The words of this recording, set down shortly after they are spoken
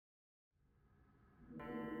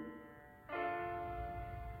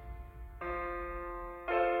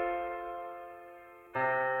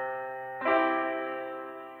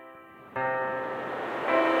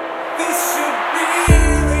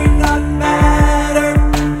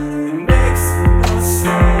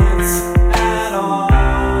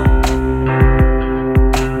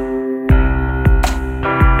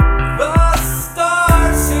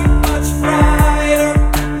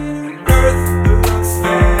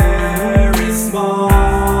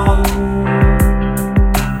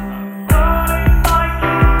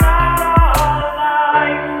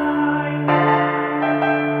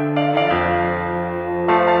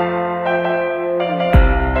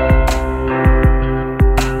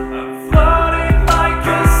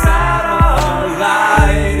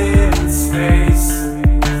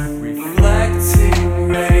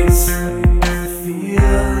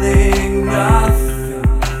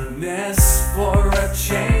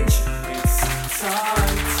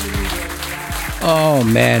Oh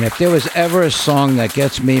man, if there was ever a song that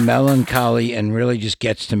gets me melancholy and really just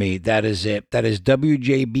gets to me, that is it. That is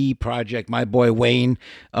WJB Project, my boy Wayne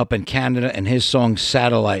up in Canada, and his song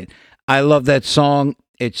Satellite. I love that song.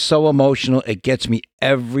 It's so emotional. It gets me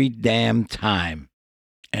every damn time.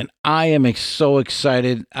 And I am so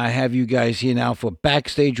excited. I have you guys here now for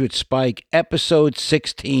Backstage with Spike, episode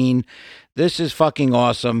 16. This is fucking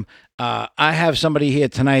awesome. I have somebody here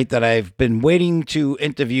tonight that I've been waiting to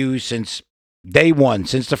interview since day one,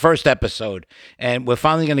 since the first episode. And we're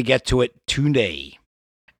finally going to get to it today.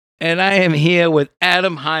 And I am here with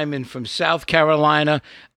Adam Hyman from South Carolina.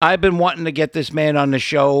 I've been wanting to get this man on the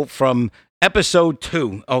show from episode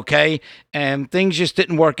 2, okay? And things just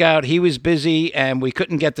didn't work out. He was busy and we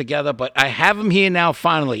couldn't get together, but I have him here now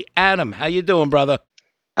finally. Adam, how you doing, brother?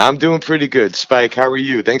 I'm doing pretty good. Spike, how are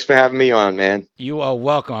you? Thanks for having me on, man. You are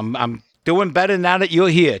welcome. I'm doing better now that you're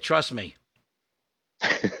here. Trust me.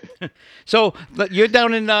 So you're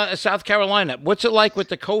down in South Carolina. What's it like with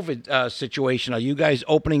the COVID situation? Are you guys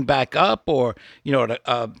opening back up, or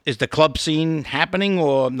is the club scene happening,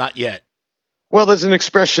 or not yet? Well, there's an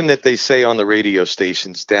expression that they say on the radio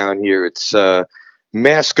stations down here. It's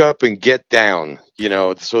mask up and get down.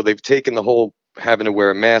 So they've taken the whole having to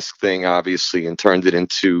wear a mask thing, obviously, and turned it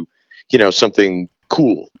into, something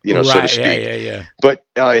cool, right, so to speak. Yeah. But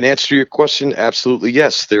in answer to your question, absolutely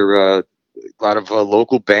yes. A lot of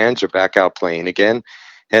local bands are back out playing again,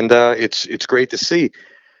 and it's great to see.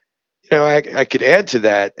 I could add to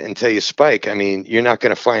that and tell you, Spike, I mean, you're not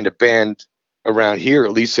going to find a band around here,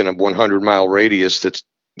 at least in a 100-mile radius, that's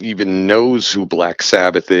even knows who Black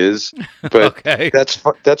Sabbath is. But okay.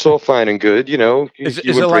 That's all fine and good, Is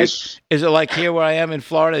it like here where I am in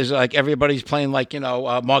Florida? Is it like everybody's playing like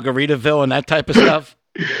Margaritaville and that type of stuff?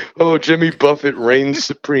 Oh, Jimmy Buffett reigns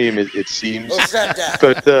supreme, it seems.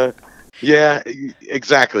 But yeah,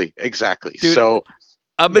 exactly. Dude, so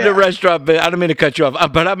I'm in the restaurant. I don't mean to cut you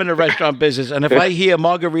off, but I'm in the restaurant business, and if I hear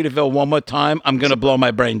Margaritaville one more time, I'm gonna blow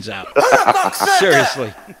my brains out.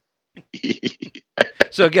 Seriously.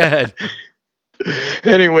 So go ahead.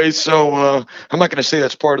 Anyway, so I'm not going to say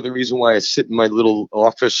that's part of the reason why I sit in my little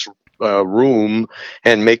office room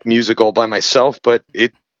and make music all by myself, but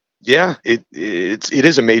it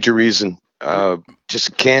is a major reason.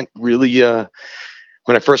 Just can't really.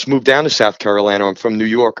 When I first moved down to South Carolina, I'm from New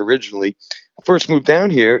York originally. I first moved down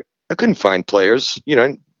here, I couldn't find players.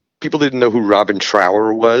 People didn't know who Robin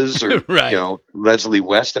Trower was, or right. Leslie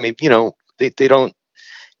West. I mean, they don't.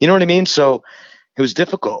 You know what I mean? So it was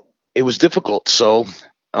difficult. So,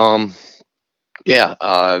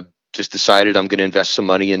 just decided I'm going to invest some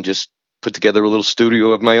money and just put together a little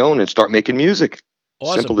studio of my own and start making music.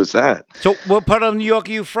 Awesome. Simple as that. So what part of New York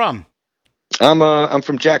are you from? I'm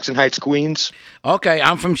from Jackson Heights, Queens. Okay,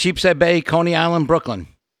 I'm from Sheepshead Bay, Coney Island, Brooklyn.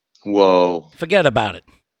 Whoa. Forget about it.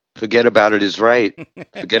 Forget about it is right.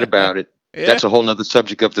 Forget about it. Yeah. That's a whole nother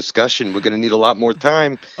subject of discussion. We're going to need a lot more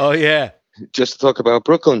time. Oh, yeah. Just to talk about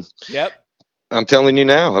Brooklyn. Yep. I'm telling you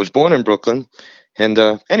now, I was born in Brooklyn. And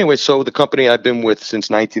anyway, so the company I've been with since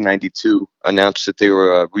 1992 announced that they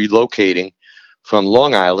were relocating from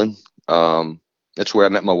Long Island. That's where I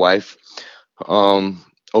met my wife.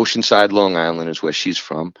 Oceanside, Long Island is where she's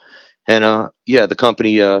from. And the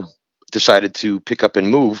company decided to pick up and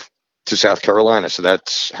move to South Carolina. So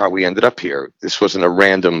that's how we ended up here. This wasn't a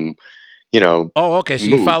random, Oh, okay. So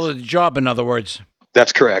move. You followed the job, in other words.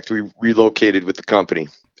 That's correct. We relocated with the company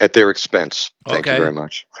at their expense. Thank you very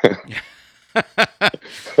much.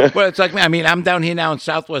 Well, it's like, I mean, I'm down here now in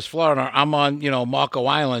Southwest Florida. I'm on, Marco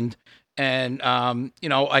Island. And,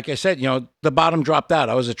 like I said, the bottom dropped out.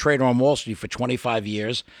 I was a trader on Wall Street for 25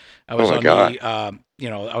 years. I was I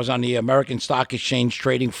was on the American Stock Exchange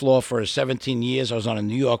trading floor for 17 years. I was on a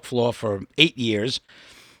New York floor for 8 years.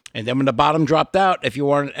 And then when the bottom dropped out, if you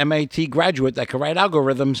were an MIT graduate that could write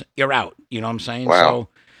algorithms, you're out. You know what I'm saying? Wow. So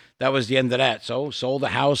that was the end of that. So sold the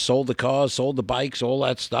house, sold the cars, sold the bikes, all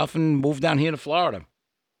that stuff, and moved down here to Florida.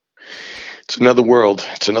 It's another world.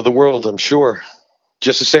 I'm sure.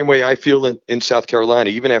 Just the same way I feel in South Carolina,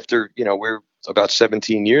 even after, we're about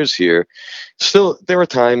 17 years here. Still, there are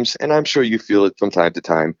times, and I'm sure you feel it from time to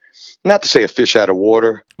time, not to say a fish out of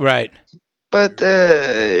water. Right. But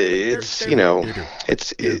it's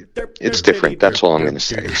different. That's all I'm going to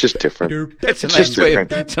say. It's just different. It's just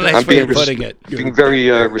different. It's a nice way of putting it. Being very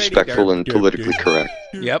respectful and politically correct.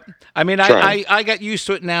 Yep. I mean, I got used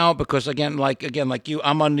to it now because again, like you,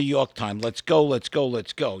 I'm on New York time. Let's go.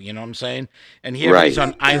 You know what I'm saying? And here he's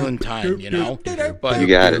on island time. But you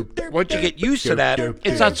got it. Once you get used to that,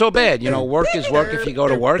 it's not so bad. Work is work if you go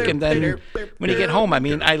to work, and then when you get home, I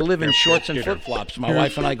mean, I live in shorts and flip flops. My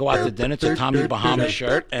wife and I go out to dinner. It's a Tommy Bahama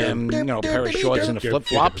shirt and a pair of shorts and the flip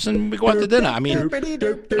flops, and we go out to dinner. I mean,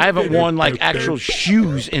 I haven't worn like actual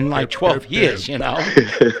shoes in like 12 years.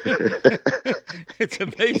 It's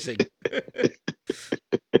amazing.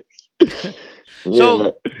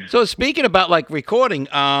 So speaking about like recording,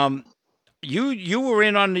 you were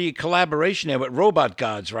in on the collaboration there with Robot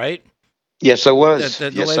Gods, right? Yes, I was.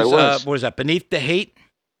 Yes, I was. What was that? Beneath the Hate?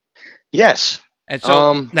 Yes. And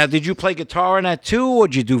so now, did you play guitar on that too, or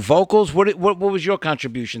did you do vocals? What was your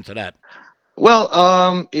contribution to that?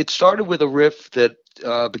 Well, it started with a riff that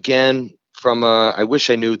began from I wish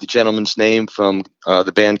I knew the gentleman's name from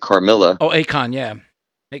the band Carmilla. Oh, Akon, yeah.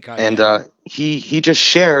 Akon, and yeah. He just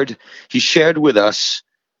shared with us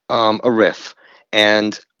a riff,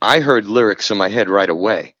 and I heard lyrics in my head right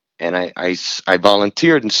away, and I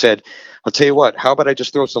volunteered and said, I'll tell you what, how about I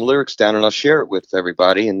just throw some lyrics down and I'll share it with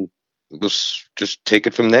everybody, and we'll just take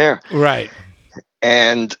it from there. Right.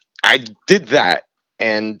 And I did that,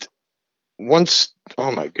 and once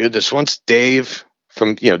Dave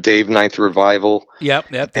from Dave Ninth Revival, yep,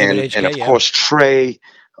 and of course Trey,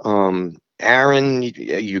 Aaron,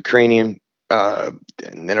 Ukrainian, and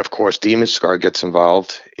then of course Demon Scar gets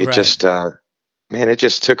involved. It just it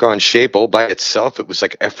just took on shape all by itself. It was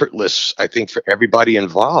like effortless, I think, for everybody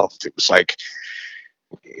involved. It was like,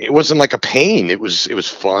 it wasn't like a pain. It was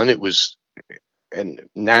fun. It was, and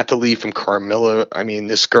Natalie from Carmilla, I mean,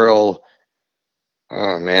 this girl,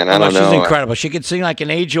 oh man, I don't know. She's incredible. She could sing like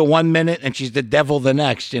an angel 1 minute and she's the devil the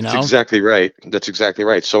next, That's exactly right. That's exactly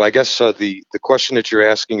right. So I guess the question that you're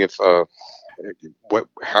asking, if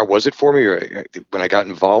how was it for me, or when I got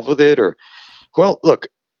involved with it, or, well, look,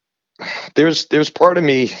 there's part of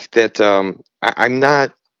me that I'm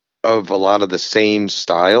not of a lot of the same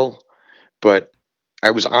style, but I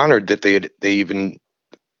was honored that they even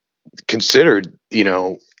considered,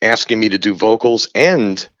 asking me to do vocals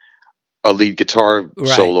and a lead guitar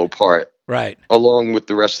solo part, right, along with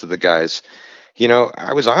the rest of the guys.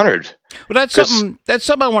 I was honored. Well, that's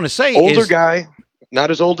something I want to say. Older guy, not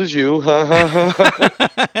as old as you.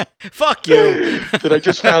 Fuck you. Did I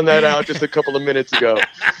just found that out just a couple of minutes ago?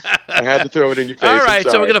 I had to throw it in your face. All right,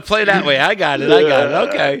 so we're going to play that way. I got it.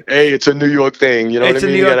 Okay. Hey, it's a New York thing. You know what I mean? It's a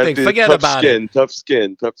New York thing. Forget about it. Tough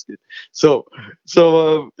skin. So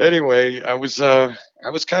anyway, I was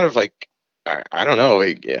kind of like, I don't know.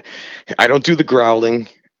 I don't do the growling.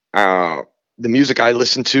 The music I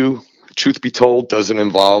listen to, truth be told, doesn't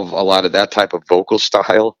involve a lot of that type of vocal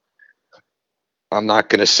style. I'm not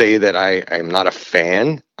going to say that I'm not a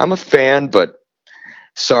fan. I'm a fan, but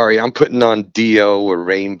sorry, I'm putting on Dio or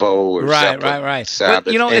Rainbow or Zeppelin, right.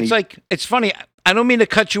 Sabbath, but it's funny. I don't mean to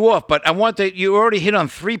cut you off, but you already hit on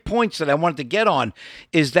 3 points that I wanted to get on.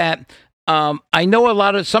 Is that I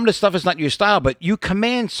know some of the stuff is not your style, but you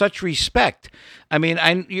command such respect. I mean,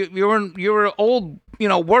 you're an old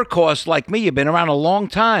workhorse like me. You've been around a long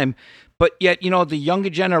time, but yet the younger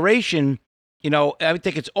generation. I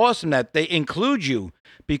think it's awesome that they include you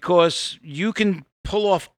because you can pull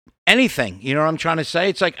off anything. You know what I'm trying to say?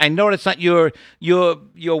 It's like, I know it's not your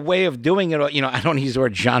way of doing it. Or, I don't use the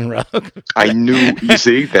word genre. I knew. You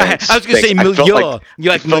see, I was going to say milieu.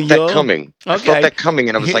 I felt that coming. Okay. I felt that coming,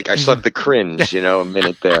 and I was like, I saw the cringe. A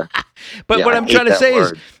minute there. But what I'm trying to say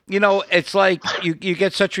is, it's like you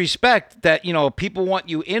get such respect that people want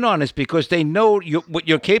you in on this because they know what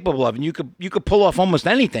you're capable of, and you could pull off almost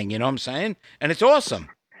anything. You know what I'm saying? And it's awesome.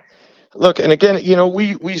 Look, and again,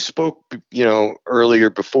 we spoke, earlier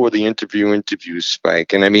before the interview,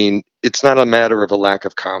 Spike, and I mean, it's not a matter of a lack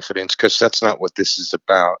of confidence because that's not what this is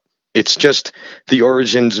about. It's just the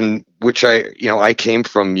origins in which I came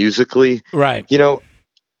from musically. Right.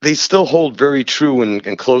 They still hold very true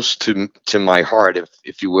and close to my heart,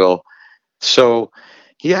 if you will. So,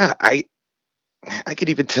 yeah, I could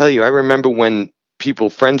even tell you, I remember when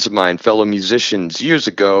friends of mine, fellow musicians years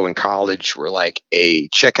ago in college were like, hey,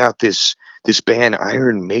 check out this band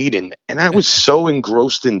Iron Maiden. And I was so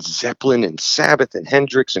engrossed in Zeppelin and Sabbath and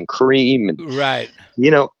Hendrix and Cream. And, right.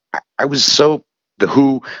 I was so the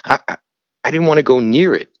Who, I didn't want to go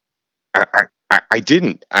near it. I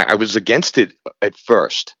didn't. I was against it at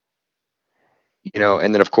first,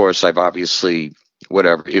 and then of course I've obviously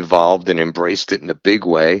evolved and embraced it in a big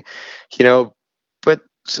way, but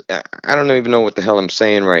I don't even know what the hell I'm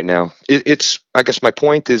saying right now. I guess my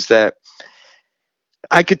point is that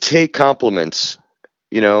I could take compliments,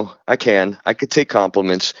 I could take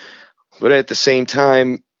compliments, but at the same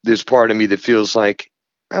time, there's part of me that feels like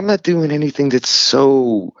I'm not doing anything that's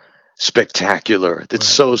so spectacular, that's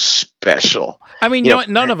so special. I mean,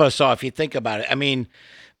 none of us are, if you think about it. I mean,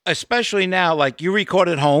 especially now, like you record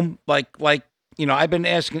at home, like I've been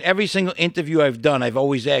asking every single interview I've done. I've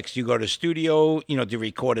always asked, you go to studio, do you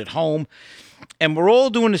record at home? And we're all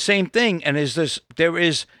doing the same thing. And there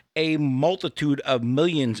is a multitude of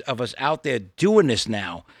millions of us out there doing this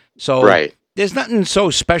now. So Right. there's nothing so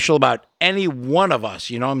special about any one of us.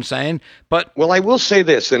 You know what I'm saying? But Well, I will say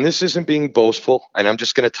this, and this isn't being boastful, and I'm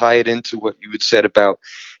just going to tie it into what you had said about,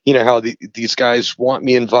 how these guys want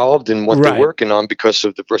me involved in what they're Right. working on because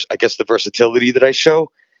of the versatility that I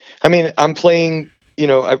show. I mean, I'm playing,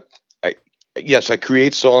 yes, I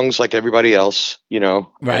create songs like everybody else,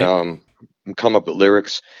 Right. and come up with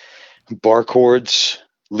lyrics, bar chords,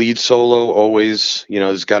 lead solo always.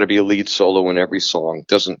 There's got to be a lead solo in every song.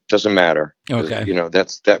 Doesn't matter. Okay.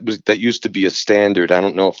 That used to be a standard. I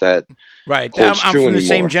don't know if that Right. holds I'm true from the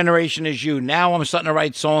same anymore. generation as you. Now I'm starting to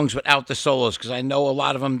write songs without the solos because I know a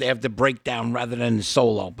lot of them, they have the breakdown rather than the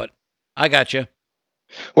solo. But I got you.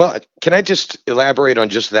 Well, can I just elaborate on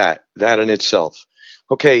just that in itself?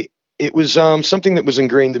 Okay, it was something that was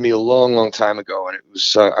ingrained in me a long, long time ago, and it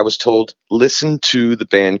was I was told, listen to the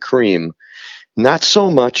band Cream, not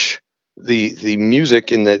so much the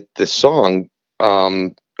music in the song,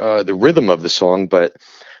 the rhythm of the song, but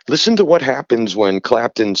listen to what happens when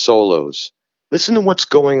Clapton solos. Listen to what's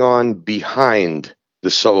going on behind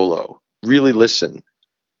the solo. Really listen.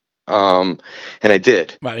 And I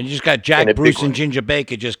did. Right. And you just got In Jack a big Bruce and way. Ginger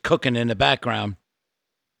Baker just cooking in the background.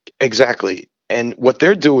 Exactly. And what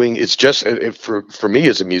they're doing is just for me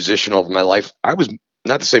as a musician all of my life, I was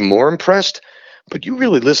not to say more impressed, but you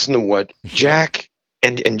really listen to what Jack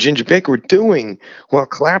and Ginger Baker were doing while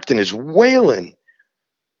Clapton is wailing.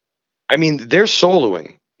 I mean, they're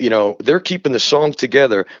soloing. They're keeping the song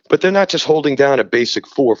together, but they're not just holding down a basic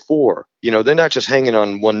 4/4. They're not just hanging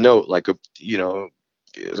on one note like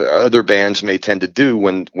other bands may tend to do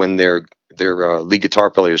when their lead guitar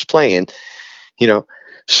player is playing.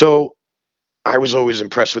 So I was always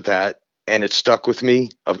impressed with that, and it stuck with me,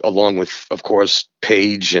 along with, of course,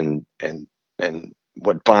 Page and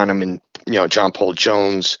what Bonham and John Paul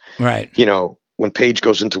Jones. Right. When Page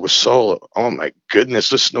goes into a solo, oh my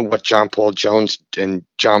goodness, listen to what John Paul Jones and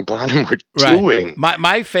John Bonham were doing.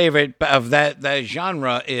 My favorite of that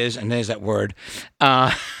genre is, and there's that word.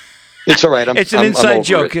 It's all right. It's an inside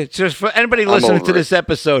joke. It's just for anybody listening to over this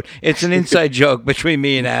episode. It's an inside joke between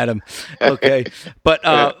me and Adam. Okay, but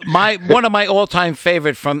one of my all-time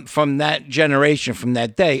favorite from that generation, from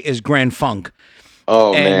that day, is Grand Funk.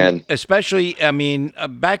 Oh And man, especially, I mean,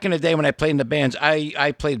 back in the day when I played in the bands,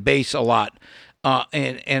 I played bass a lot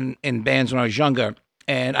in bands when I was younger,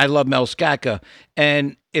 and I love Mel Scacca.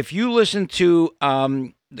 And if you listen to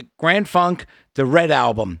the Grand Funk, the Red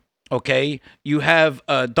Album, okay, you have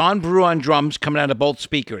Don Brew on drums coming out of both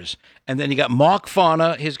speakers, and then you got Mark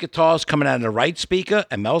Farner, his guitars coming out of the right speaker,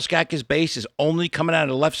 and Mel Scacca's bass is only coming out of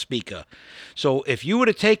the left speaker. So if you were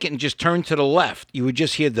to take it and just turn to the left, you would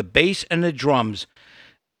just hear the bass and the drums.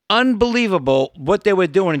 Unbelievable what they were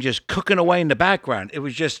doing and just cooking away in the background. It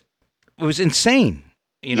was insane.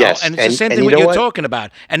 Yes, and it's the same thing what you're talking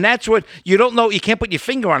about. And that's what you don't know, you can't put your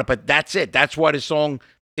finger on it, but that's it. That's why this song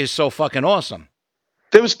is so fucking awesome.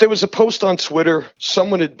 There was a post on Twitter.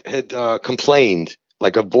 Someone had complained,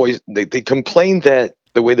 like a voice. They complained that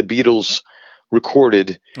the way the Beatles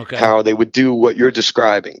recorded, how they would do what you're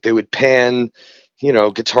describing. They would pan,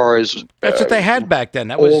 guitars. That's what they had back then.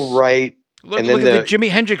 That all was right. Look, and look then at the Jimi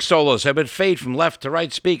Hendrix solos. They would fade from left to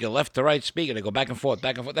right speaker, left to right speaker. They go back and forth,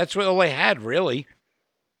 back and forth. That's what all they had, really.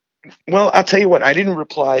 Well, I'll tell you what. I didn't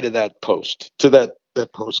reply to that post,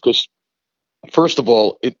 because first of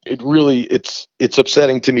all, it really it's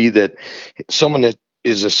upsetting to me that someone that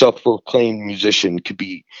is a self-proclaimed musician could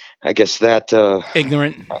be, I guess, that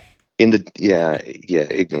ignorant.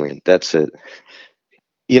 Ignorant. That's it.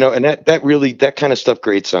 And that really, that kind of stuff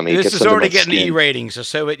grates on me. This is already getting E ratings, so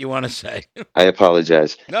say what you want to say. I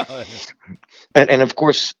apologize. No. And of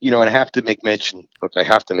course, I have to make mention. Look, I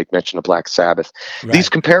have to make mention of Black Sabbath. Right. These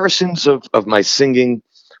comparisons of my singing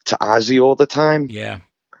to Ozzy all the time. Yeah.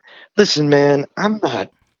 Listen, man, I'm not.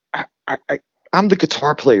 I'm the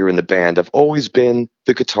guitar player in the band. I've always been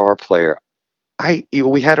the guitar player.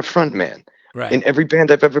 We had a front man in every band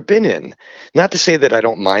I've ever been in. Not to say that I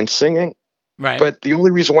don't mind singing. Right. But the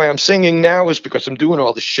only reason why I'm singing now is because I'm doing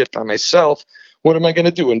all this shit by myself. What am I going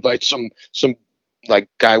to do? Invite some like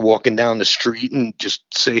guy walking down the street and just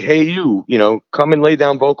say, "Hey, you come and lay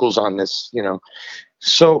down vocals on this."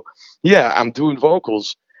 So yeah, I'm doing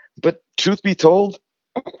vocals. But truth be told,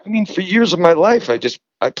 I mean, for years of my life,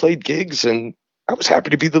 I played gigs and I was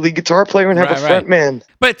happy to be the lead guitar player and have a front man.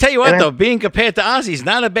 But tell you what, being compared to Ozzy is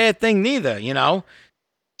not a bad thing neither.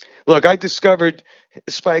 Look, I discovered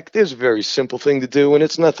Spike, there's a very simple thing to do, and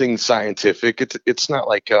it's nothing scientific. It's not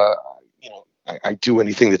like I do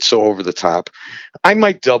anything that's so over the top. I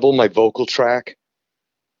might double my vocal track,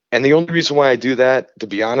 and the only reason why I do that, to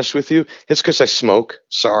be honest with you, is because I smoke.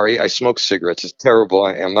 Sorry, I smoke cigarettes. It's terrible.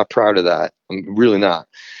 I'm not proud of that. I'm really not.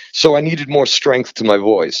 So I needed more strength to my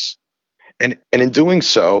voice, and in doing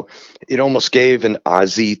so, it almost gave an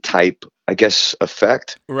Ozzy type, I guess,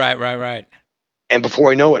 effect. Right, right, right. And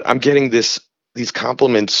before I know it, I'm getting these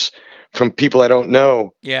compliments from people I don't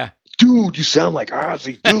know. Yeah. Dude, you sound like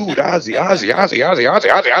Ozzy. Dude, Ozzy, Ozzy, Ozzy, Ozzy, Ozzy,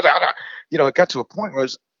 Ozzy, Ozzy, Ozzy. It got to a point where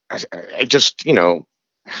I just,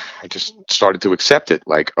 I just started to accept it.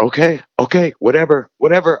 Like, okay, whatever.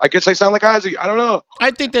 I guess I sound like Ozzy. I don't know.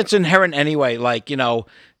 I think that's inherent anyway. Like, you'll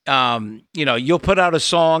put out a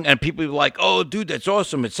song and people are like, "Oh, dude, that's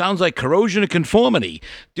awesome! It sounds like Corrosion of Conformity,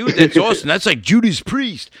 dude. That's awesome. That's like Judas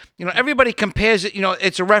Priest." Everybody compares it.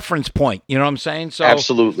 It's a reference point. You know what I'm saying? So,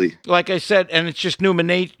 Absolutely. like I said, and it's just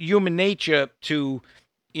human nature to,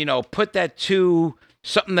 put that to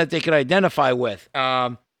something that they can identify with.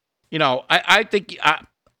 I think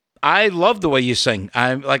I love the way you sing.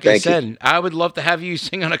 Like I Thank you. said, I would love to have you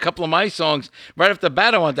sing on a couple of my songs. Right off the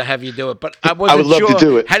bat, I wanted to have you do it, but I I wasn't would love sure. to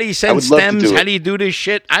do it. How do you I send would love to stems? do How it. do you do this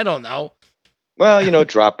shit? I don't know. Well,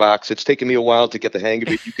 Dropbox. It's taken me a while to get the hang of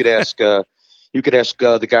it. You could ask.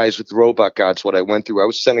 The guys with Robot Gods what I went through. I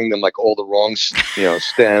was sending them like all the wrong,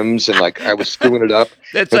 stems, and like I was screwing it up.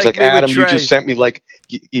 That's It's like like, me with Adam, you Trey. just sent me like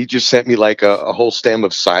you just sent me like a whole stem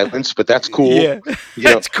of silence, but that's cool. Yeah,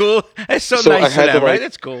 that's cool. That's so So I nice of had to them, right? like.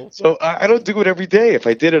 That's cool. So I don't do it every day. If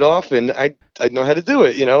I did it often, I'd know how to do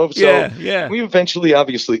it. So Yeah. we eventually,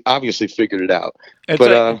 obviously figured it out. It's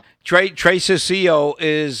But like Trey Ciccio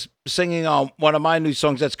is singing on one of my new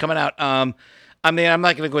songs that's coming out. I'm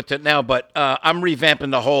not going to go into it now, but I'm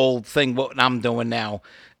revamping the whole thing, what I'm doing now.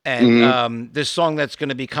 And this song that's going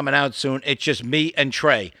to be coming out soon, it's just me and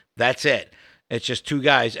Trey. That's it. It's just two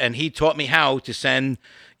guys. And he taught me how to send,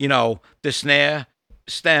 the snare,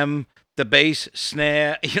 stem, the bass,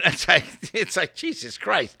 snare. It's like Jesus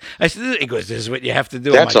Christ. I said, he goes, this is what you have to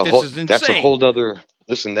do. That's I'm like, a whole. this is insane. That's a whole nother.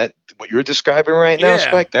 Listen, that what you're describing right now, Yeah.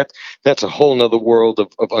 Spike. That's a whole nother world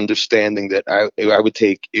of understanding that I would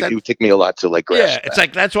take. It would take me a lot to like grasp. Yeah, it's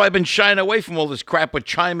like that's why I've been shying away from all this crap with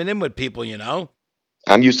chiming in with people.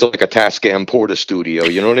 I'm used to like a Tascam Porta Studio.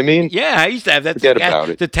 You know what I mean? Yeah, I used to have that. Forget about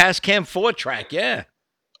it. The Tascam 4 track. Yeah,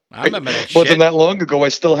 I remember that shit. Wasn't that long ago. I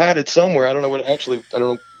still had it somewhere. I don't know what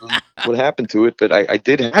happened to it, but I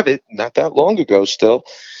did have it not that long ago. Still,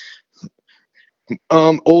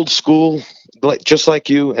 old school, just like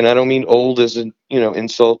you, and I don't mean old as an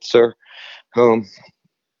insult, sir.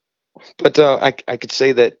 But I could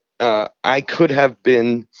say that I could have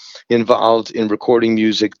been involved in recording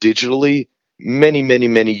music digitally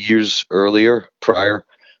many years prior,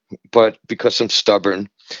 but because I'm stubborn,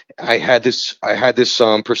 I had this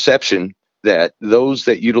perception that those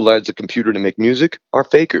that utilize the computer to make music are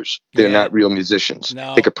fakers. They're Yeah. not real musicians.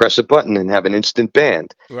 No. They could press a button and have an instant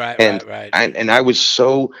band. Right, And right. and I'm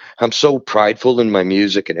so prideful in my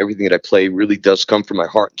music, and everything that I play really does come from my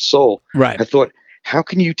heart and soul. Right. I thought, how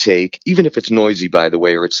can you take, even if it's noisy, by the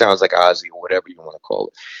way, or it sounds like Ozzy or whatever you want to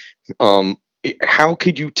call it, how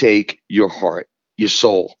could you take your heart, your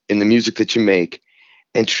soul, in the music that you make,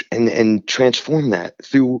 and transform that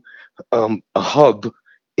through a hub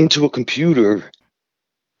into a computer?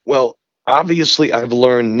 Well, obviously, I've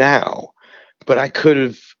learned now, but I could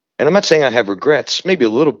have. And I'm not saying I have regrets, maybe a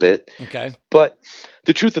little bit, Okay. but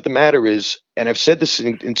the truth of the matter is, and I've said this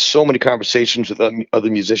in so many conversations with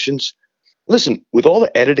other musicians, listen, with all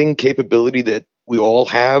the editing capability that we all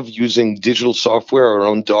have using digital software, our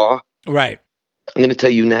own DAW, Right. I'm going to tell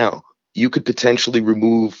you now, you could potentially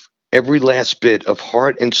remove every last bit of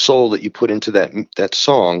heart and soul that you put into that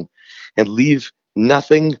song and leave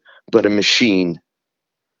nothing but a machine.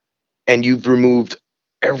 And you've removed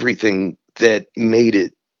everything that made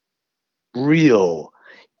it real,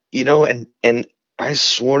 and I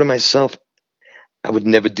swore to myself I would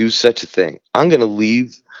never do such a thing. I'm going to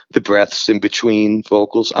leave the breaths in between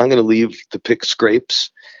vocals. I'm going to leave the pick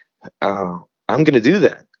scrapes. I'm going to do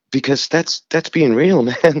that because that's being real,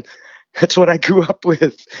 man. That's what I grew up with.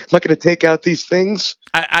 I'm not going to take out these things.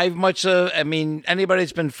 I've much. Anybody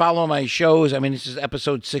that's been following my shows. This is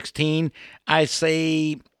episode 16. I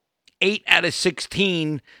say 8 out of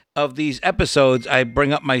 16 of these episodes, I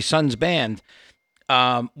bring up my son's band,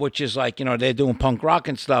 which is like they're doing punk rock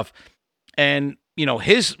and stuff, and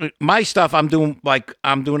my stuff I'm doing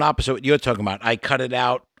opposite what you're talking about. I cut it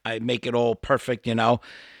out. I make it all perfect.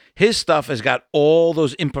 His stuff has got all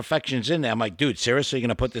those imperfections in there. I'm like, dude, seriously, you're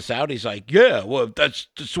gonna put this out? He's like, yeah, well, that's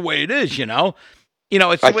the way it is, You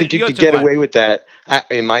know, it's I think you yours could to get what? away with that.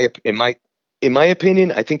 In my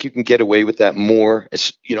opinion, I think you can get away with that more.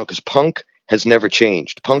 Because punk has never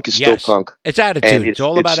changed. Punk is still Yes, punk, it's and attitude. It's it's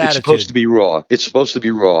all about it's it's supposed attitude. to be raw. It's supposed to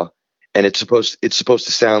be raw, and it's supposed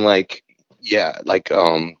to sound like, yeah, like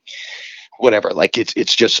whatever. Like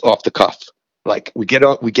it's just off the cuff. Like we get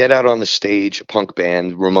out on the stage, a punk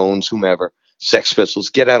band, Ramones, whomever, Sex Pistols,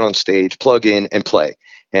 get out on stage, plug in and play.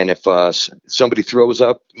 And if somebody throws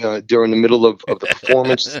up during the middle of the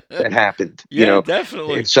performance, that happened. Yeah, If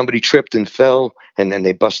definitely. somebody tripped and fell and then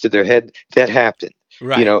they busted their head, that happened.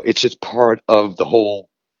 Right. It's just part of the whole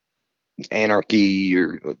anarchy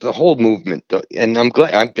or the whole movement. And I'm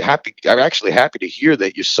actually happy to hear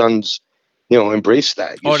that your sons, embrace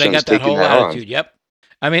that. Your Oh, they son's got that taking whole that on. attitude. Yep.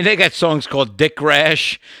 I mean, they got songs called "Dick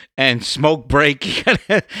Rash" and "Smoke Break."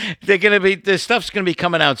 They're gonna be this stuff's gonna be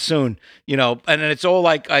coming out soon, And then it's all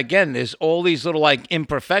like again, there's all these little like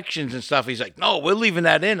imperfections and stuff. He's like, "No, we're leaving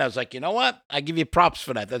that in." I was like, you know what? I give you props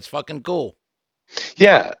for that. That's fucking cool.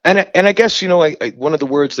 Yeah, and I guess one of the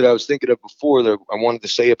words that I was thinking of before that I wanted to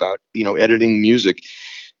say about editing music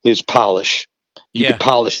is polish. You could Yeah.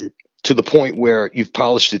 polish it to the point where you've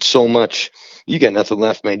polished it so much, you got nothing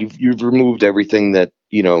left, man. You've removed everything that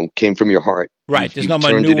came from your heart. Right. There's no You've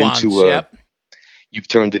more turned it nuance. into Yep.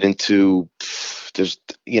 there's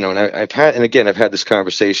and I've had this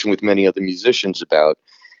conversation with many other musicians about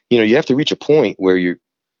you have to reach a point where you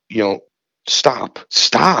know stop,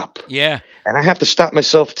 Yeah. and I have to stop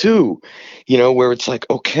myself too, where it's like,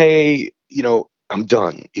 okay, I'm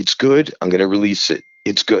done. It's good. I'm going to release it.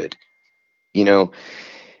 It's good. You know,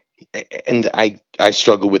 and I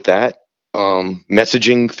struggle with that.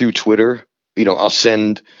 Messaging through Twitter, I'll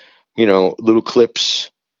send, little clips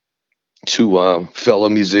to fellow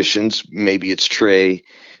musicians. Maybe it's Trey,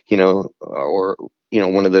 or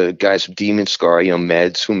one of the guys from Demon Scar,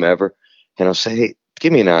 Meds, whomever, and I'll say, hey,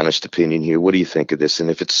 give me an honest opinion here. What do you think of this? And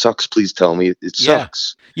if it sucks, please tell me it Yeah.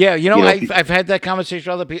 sucks. Yeah. If I've had that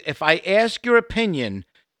conversation with other people. If I ask your opinion,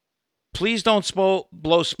 please don't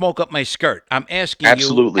blow smoke up my skirt. I'm asking you,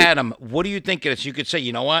 absolutely. Adam, what do you think of this? You could say,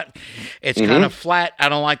 you know what? It's kind Hmm. of flat. I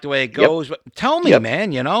don't like the way it Yep. goes. But tell me, Yep.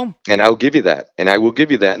 man, And I'll give you that. And I will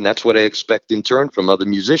give you that. And that's what I expect in turn from other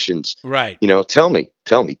musicians. Right. Tell me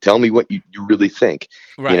what you really think,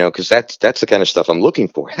 Right. because that's the kind of stuff I'm looking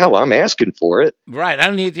for. Hell, I'm asking for it. Right. I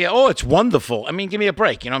don't need the, oh, it's wonderful. I mean, give me a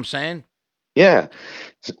break. You know what I'm saying? Yeah.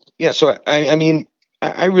 Yeah. So, I mean,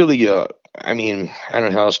 I really, I mean, I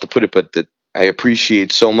don't know how else to put it, but that I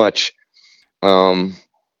appreciate so much,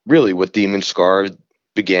 really what Demon Scar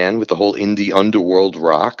began with, the whole indie underworld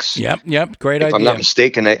rocks. Yep. Yep. Great If I'm not idea.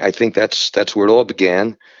 mistaken, I think that's where it all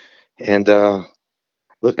began. And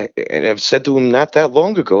look, and I've said to him not that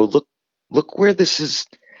long ago, look where this is,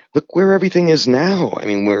 look where everything is now. I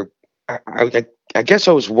mean, I guess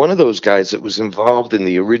I was one of those guys that was involved in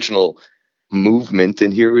the original movement,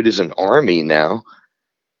 and here it is, an army now.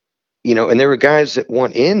 And there were guys that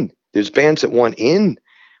want in. There's bands that want in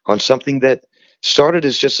on something that started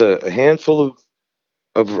as just a handful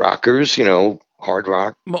of rockers, hard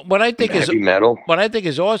rock, What I think is heavy metal. what I think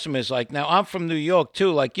is awesome is like now I'm from New York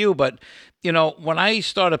too, like you, but when I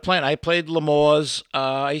started playing, I played Lemoore's,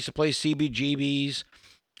 I used to play CBGBs,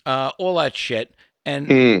 all that shit. And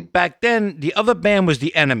Mm, back then, the other band was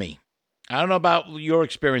The Enemy. I don't know about your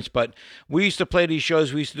experience, but we used to play these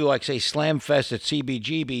shows. We used to do like say Slam Fest at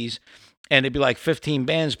CBGB's, and it'd be like 15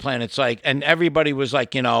 bands playing. It's like, and everybody was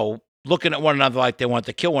like, looking at one another like they want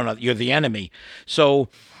to kill one another. You're the enemy. So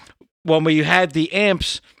when we had the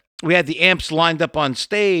amps, we had the amps lined up on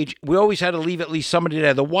stage. We always had to leave at least somebody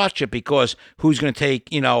there to watch it because who's going to take,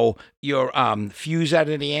 your fuse out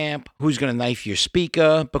of the amp? Who's going to knife your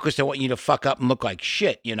speaker? Because they want you to fuck up and look like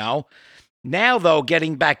shit. Now, though,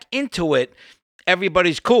 getting back into it,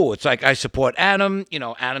 everybody's cool. It's like I support Adam.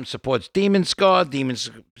 Adam supports Demon Scar. Demon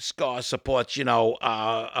Scar supports, Vala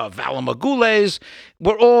Magules.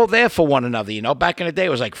 We're all there for one another. Back in the day, it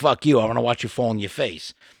was like, fuck you. I want to watch you fall in your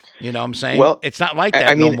face. You know what I'm saying? well, It's not like I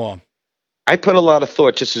that no mean, more. I put a lot of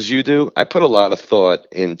thought, just as you do. I put a lot of thought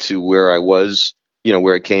into where I was,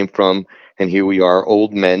 where I came from, and here we are,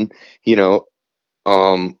 old men, you know.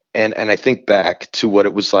 And I think back to what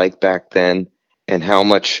it was like back then, and how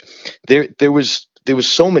much there was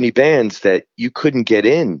so many bands that you couldn't get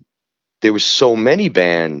in. There was so many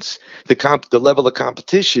bands. The level of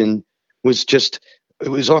competition was just, it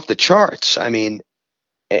was off the charts. I mean,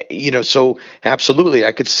 so absolutely,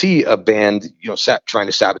 I could see a band, trying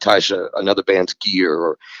to sabotage another band's gear,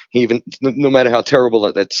 or even no matter how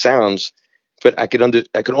terrible that sounds, but I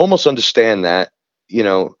could almost understand that, you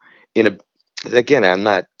know, in a again, I'm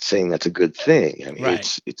not saying that's a good thing. I mean,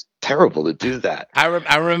 Right. it's terrible to do that. I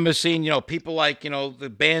remember seeing, people like,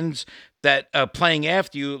 the bands that are playing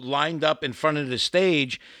after you lined up in front of the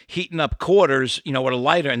stage, heating up quarters, with a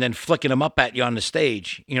lighter and then flicking them up at you on the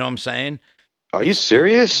stage. You know what I'm saying? Are you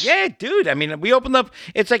serious? Yeah, dude. I mean, we opened up.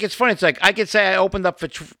 It's funny. It's like I could say I opened up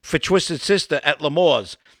for Twisted Sister at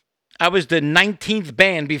L'Amour's. I was the 19th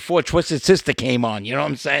band before Twisted Sister came on. You know what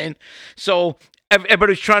I'm saying? So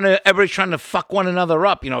everybody's trying to fuck one another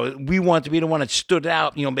up. We wanted to be the one that stood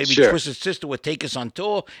out. Maybe Sure. Twisted Sister would take us on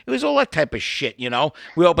tour. It was all that type of shit.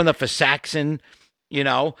 We opened up for Saxon.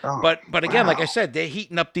 Oh, But again, like I wow. said, they're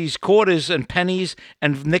heating up these quarters and pennies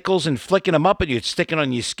and nickels and flicking them up at you. It's sticking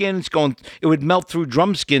on your skin. It would melt through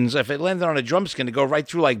drum skins. If it landed on a drum skin, it'd go right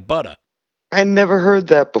through like butter. I never heard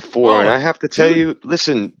that before, and Oh, I have to tell dude. you,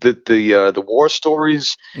 listen, the war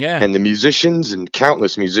stories Yeah. and the musicians and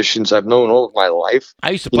countless musicians I've known all of my life, I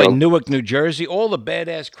used to you play know, Newark, New Jersey, all the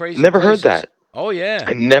badass, crazy never heard places. that. Oh, yeah.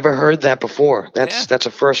 I never heard that before. Yeah. That's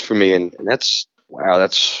a first for me, and that's wow,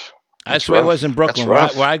 That's that's the way it was rough. in That's Brooklyn. Where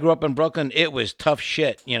rough. I grew up in Brooklyn, it was tough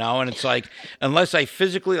shit, and it's like, unless I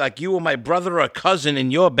physically, like you were my brother or cousin in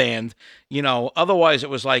your band, otherwise it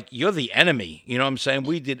was like, you're the enemy. You know what I'm saying?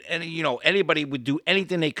 We did anybody would do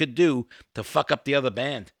anything they could do to fuck up the other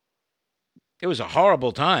band. It was a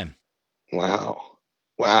horrible time. Wow.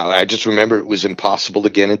 Wow. I just remember it was impossible to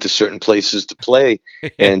get into certain places to play.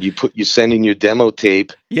 And you send in your demo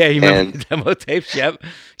Yeah, you remember and the demo tapes? Yep. Give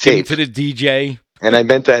them tape. to the DJ. And I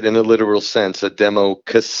meant that in a literal sense, a demo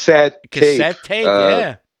cassette tape, Cassette tape,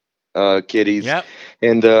 yeah. kiddies. Yep.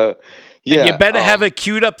 And And you yeah, better have it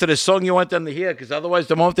queued up to the song you want them to hear, because otherwise,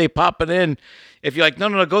 the moment they pop it in, if you're like, no,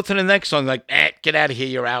 no, no, go to the next song, like, get out of here,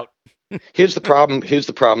 you're out. here's the problem. Here's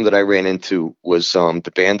the problem that I ran into was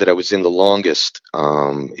the band that I was in the longest.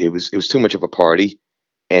 It was too much of a party,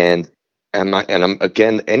 and I'm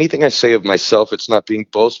again, anything I say of myself, it's not being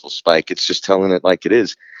boastful, Spike. It's just telling it like it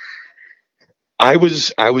is. I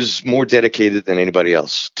was more dedicated than anybody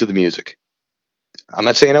else to the music. I'm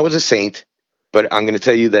not saying I was a saint, but I'm going to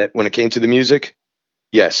tell you that when it came to the music,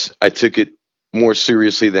 yes, I took it more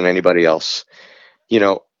seriously than anybody else. You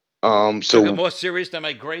know, Took it so more serious than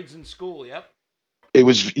my grades in school, yep. it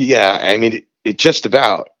was, yeah. I mean, it just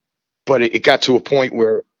about, but it got to a point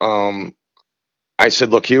where I said,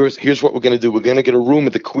 look, here's what we're going to do. We're going to get a room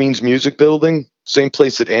at the Queen's Music Building, same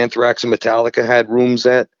place that Anthrax and Metallica had rooms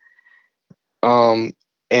at. Um,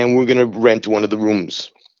 and we're gonna rent one of the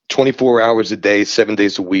rooms, 24 hours a day, 7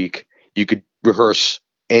 days a week. You could rehearse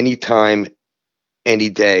anytime, any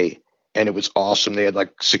day, and it was awesome. They had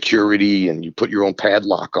like security, and you put your own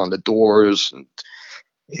padlock on the doors, and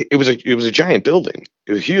it was a giant building.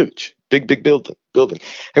 It was huge, big building.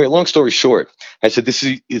 Anyway, long story short, I said this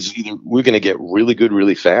is either we're gonna get really good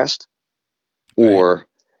really fast, Right. or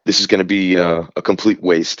this is going to be a complete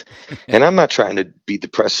waste. And I'm not trying to be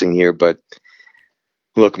depressing here, but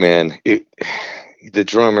look, man, the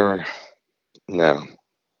drummer, no,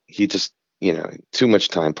 he just, too much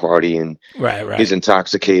time partying. Right, He's right.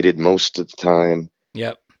 intoxicated most of the time.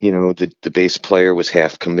 Yep. The bass player was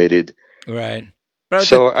half committed. Right. But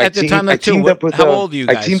So I at the time, team I like, too, teamed up with how old are you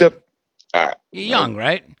I teamed guys? up. Uh, You're uh, young,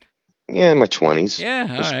 right? yeah, in my 20s. Yeah,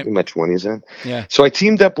 all right. In my 20s then. Yeah. So I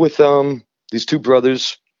teamed up with these two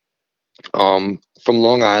brothers from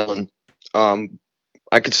Long Island. Um,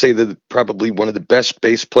 I could say that probably one of the best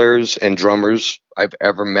bass players and drummers I've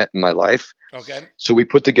ever met in my life. Okay. So we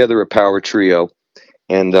put together a power trio,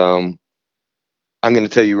 and I'm going to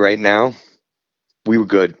tell you right now, we were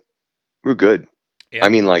good. We were good. I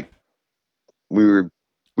Yep. mean, like we were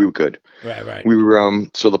we were good. Right, right. We were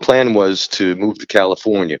so the plan was to move to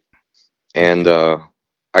California, and Okay.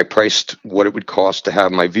 I priced what it would cost to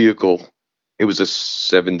have my vehicle. It was a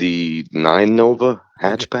 '79 Nova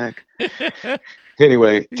hatchback.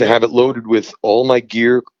 Anyway, to Yep. have it loaded with all my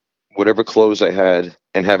gear, whatever clothes I had,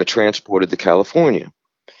 and have it transported to California.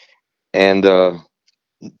 And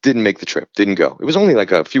didn't make the trip. Didn't go. It was only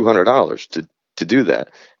like a few $100s to do that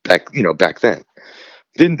back then.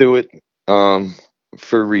 Didn't do it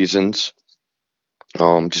for reasons.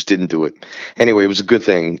 Just didn't do it. Anyway, it was a good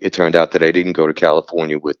thing. It turned out that I didn't go to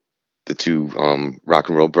California with the two rock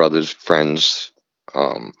and roll brothers friends,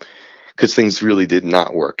 because things really did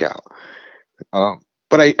not work out.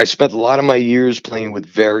 But I spent a lot of my years playing with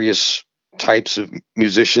various types of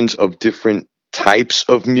musicians of different types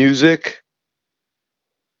of music,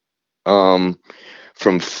 um,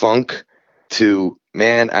 from funk to,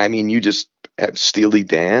 man. I mean, you just have Steely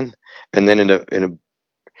Dan, and then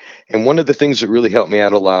and one of the things that really helped me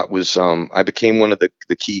out a lot was I became one of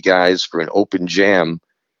the key guys for an open jam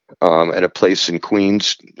at a place in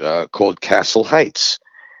Queens called Castle Heights.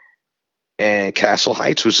 And Castle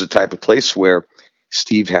Heights was the type of place where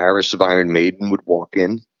Steve Harris of Iron Maiden would walk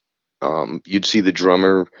in. You'd see the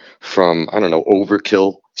drummer from, I don't know,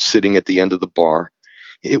 Overkill sitting at the end of the bar.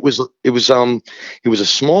 It was a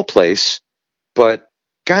small place, but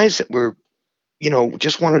guys that were,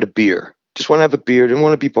 just wanted a beer, just want to have a beer, didn't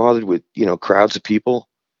want to be bothered with, crowds of people.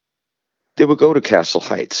 They would go to Castle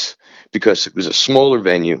Heights because it was a smaller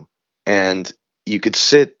venue and you could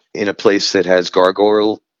sit in a place that has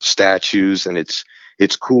gargoyle statues and it's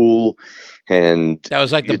cool and That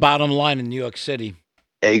was like the bottom line in New York City.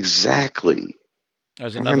 exactly. There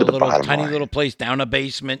was another little tiny little place down a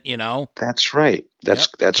basement, That's right. That's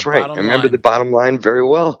the right. I bottom remember line. the bottom line very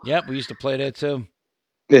well. Yep, we used to play there too.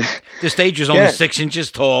 Yeah. The stage was only Yeah. 6 inches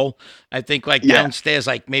tall. I think like Yeah. downstairs,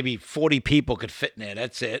 like maybe 40 people could fit in there.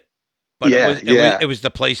 That's it. But Yeah, it was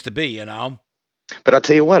the place to be, But I'll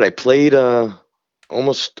tell you what, I played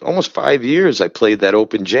almost 5 years. I played that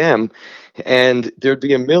open jam, and there'd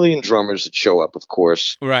be a million drummers that show up, of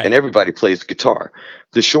course, Right. and everybody plays guitar.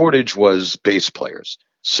 The shortage was bass players,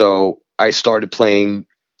 so I started playing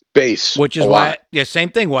bass, Which is why, same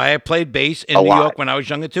thing. Why I played bass in A New lot. York when I was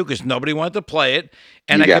younger too, because nobody wanted to play it,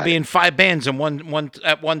 and You I got could be in 5 bands in one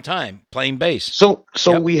at one time playing bass. So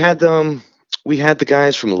Yep. we had the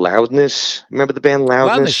guys from Loudness. Remember the band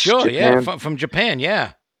Loudness? Loudness, sure, Japan? yeah, from Japan,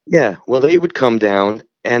 yeah. Yeah, well, they would come down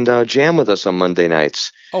and jam with us on Monday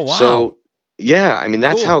nights. Oh wow, So, yeah, I mean,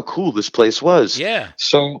 that's Cool. how cool this place was. yeah,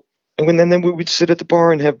 So, and then we would sit at the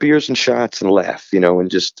bar and have beers and shots and laugh,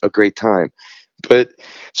 and just a great time. But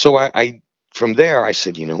so I from there, I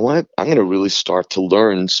said, you know what? I'm going to really start to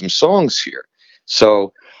learn some songs here.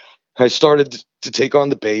 So I started to take on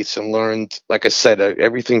the bass and learned, like I said,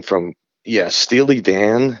 everything from, Steely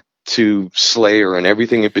Dan to Slayer and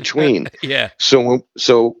everything in between. yeah,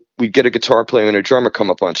 So we'd get a guitar player and a drummer come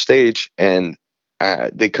up on stage, and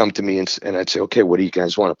they come to me and I'd say, okay, what do you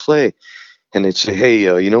guys want to play? And they'd say, hey,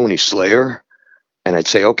 you know any Slayer? And I'd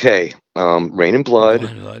say, okay, Rain and Blood,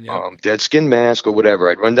 yeah. Dead Skin Mask, or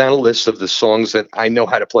whatever. I'd run down a list of the songs that I know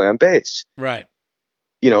how to play on bass, Right.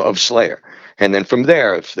 of Slayer. And then from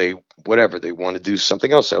there, if they want to do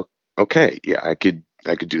something else, so, okay, yeah, I could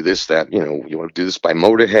do this, that, you want to do this by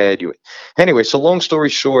Motorhead. Anyway, so long story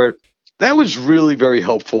short, that was really very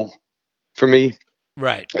helpful for me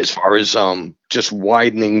Right. as far as just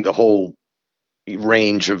widening the whole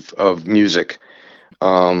range of music.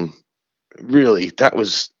 Really, that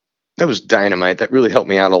was dynamite. That really helped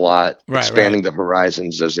me out a lot, Right, expanding the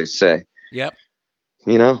horizons, as they say. Yep.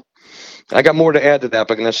 I got more to add to that,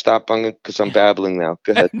 but I'm going to stop because I'm babbling now.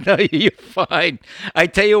 Go ahead. No, you're fine. I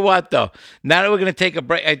tell you what, though. Now that we're going to take a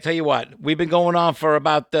break, I tell you what. We've been going on for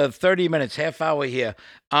about 30 minutes, half hour here.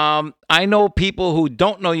 I know people who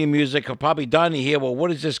don't know your music are probably dying to hear, well,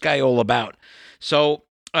 what is this guy all about? So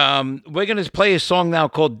we're going to play a song now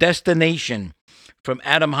called Destination from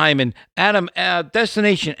Adam Hyman. Adam,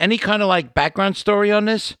 Destination, any kind of like background story on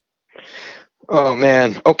this? Oh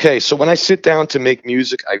man. Okay, so when I sit down to make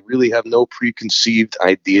music, I really have no preconceived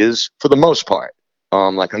ideas for the most part.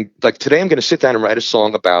 Like today, I'm going to sit down and write a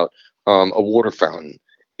song about a water fountain.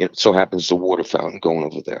 It so happens the water fountain going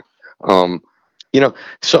over there.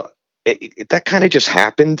 So that kind of just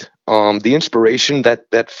happened. The inspiration,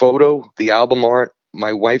 that photo, the album art.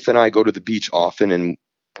 My wife and I go to the beach often, and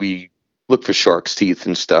we look for shark's teeth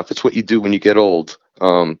and stuff. It's what you do when you get old.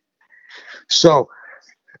 So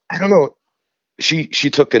I don't know. She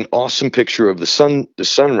took an awesome picture of the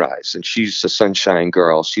sunrise, and she's a sunshine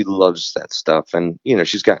girl. She loves that stuff, and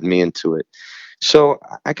she's gotten me into it. So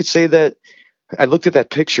I could say that I looked at that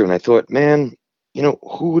picture and I thought, man,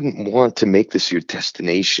 who wouldn't want to make this your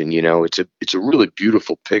destination? It's a really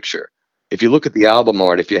beautiful picture. If you look at the album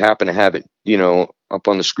art, if you happen to have it, up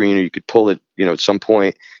on the screen, or you could pull it, at some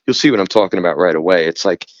point, you'll see what I'm talking about right away. It's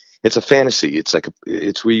like it's a fantasy. It's like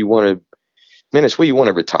it's where you want to, man. It's where you want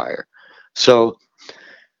to retire. So,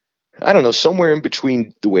 I don't know, somewhere in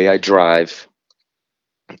between the way I drive,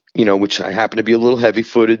 which I happen to be a little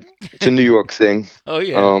heavy-footed. It's a New York thing. Oh,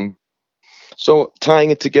 yeah. So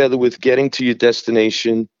tying it together with getting to your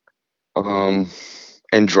destination,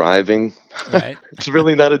 and driving. Right. It's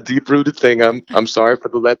really not a deep-rooted thing. I'm sorry for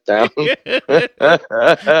the letdown.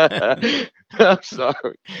 I'm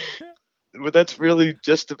sorry. But that's really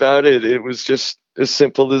just about it. It was just as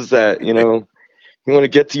simple as that, You want to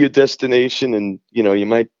get to your destination, and you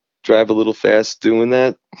might drive a little fast doing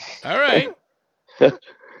that. All right.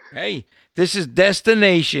 Hey, this is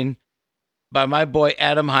Destination by my boy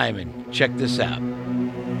Adam Hyman. Check this out.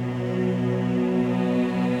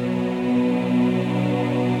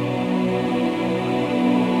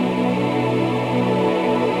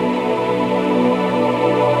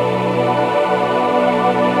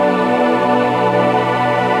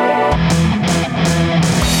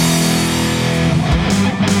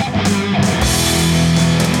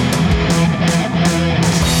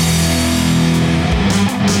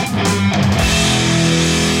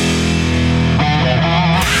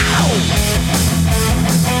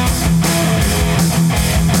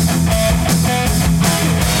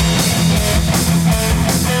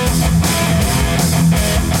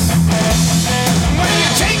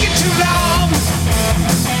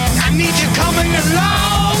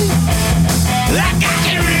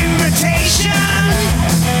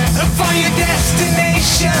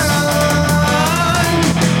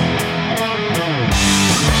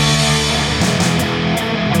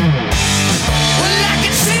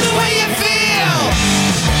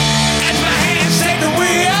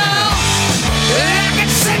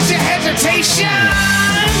 hesitation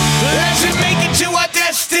as we make it to our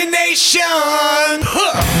destination.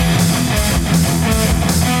 Huh.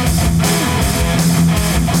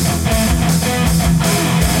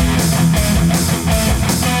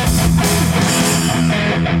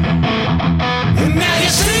 Now you're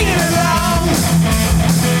singing along,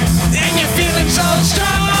 and you're feeling so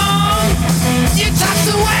strong. You tossed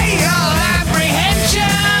away all apprehension,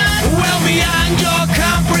 well beyond your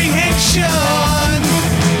comprehension.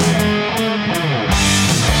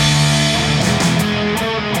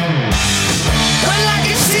 Well, I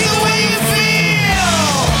can see the way you feel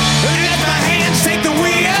as my hands take the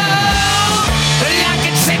wheel. I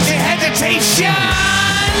can sense your hesitation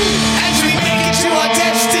as we make it to our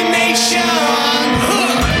destination.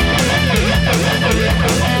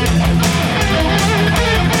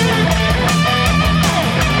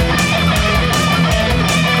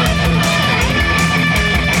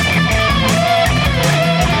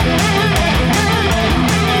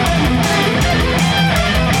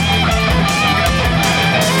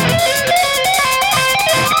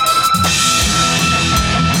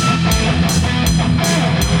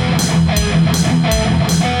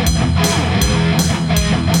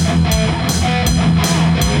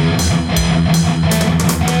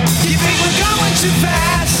 Too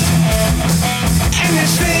fast, and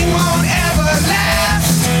this thing won't ever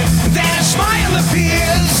last. Then a smile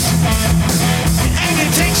appears, and it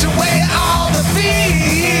takes away all the fears.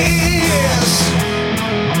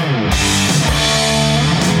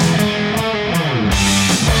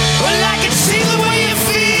 Well, I can see the way you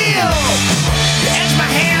feel as my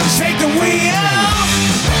hands take the wheel.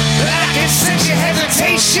 I can sense your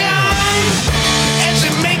hesitation as we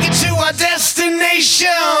make it to our destination.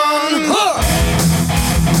 Huh.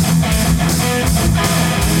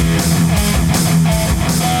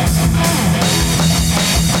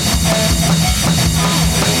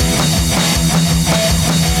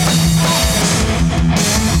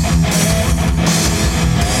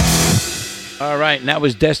 All right, and that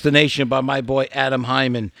was Destination by my boy Adam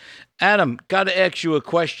Hyman. Adam, got to ask you a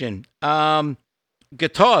question.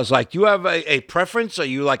 Guitars, like, do you have a preference? Are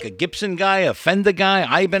you like a Gibson guy, a Fender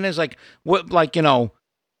guy, Ibanez? Like, what, like, you know,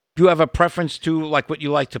 do you have a preference to like what you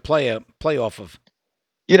like to play off of?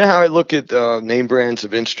 You know how I look at name brands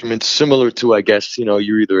of instruments, similar to, I guess, you know,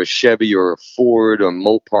 you're either a Chevy or a Ford or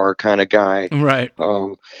Mopar kind of guy. Right.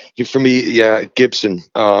 For me, yeah, Gibson.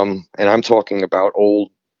 And I'm talking about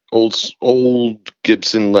old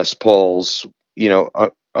Gibson Les Pauls, you know,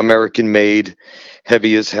 American made,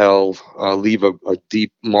 heavy as hell, leave a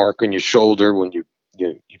deep mark on your shoulder when you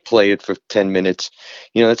play it for 10 minutes.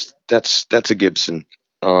 You know, that's a Gibson.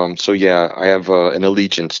 So yeah, I have an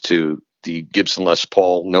allegiance to the Gibson Les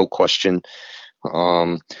Paul, no question.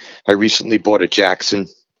 I recently bought a Jackson.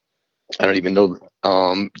 I don't even know,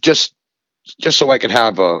 just so I could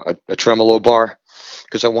have a tremolo bar,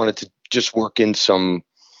 because I wanted to just work in some,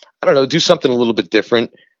 I don't know, do something a little bit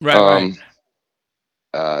different. Right.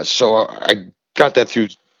 So I got that through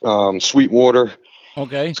Sweetwater.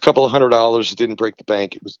 Okay. It's a couple of $100. It didn't break the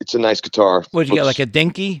bank. It's a nice guitar. What did you get, like a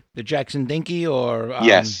Dinky, the Jackson Dinky, or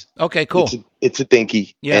yes? Okay, cool. It's a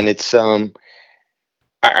Dinky, yeah. And it's I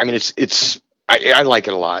mean I like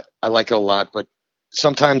it a lot. I like it a lot, but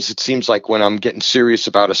sometimes it seems like when I'm getting serious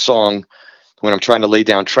about a song, when I'm trying to lay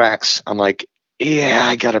down tracks, I'm like, yeah,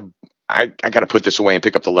 I gotta put this away and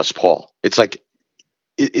pick up the Les Paul. It's like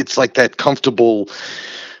that comfortable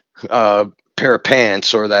pair of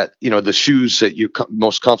pants, or that, you know, the shoes that you're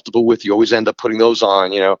most comfortable with. You always end up putting those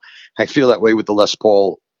on. You know, I feel that way with the Les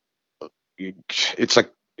Paul. It's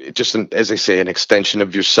like just as they say, an extension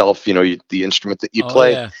of yourself. You know, the instrument that you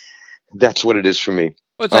play. Yeah. That's what it is for me.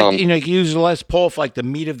 Well, it's like, you know, you can use the Les Paul for like the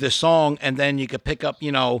meat of the song, and then you could pick up,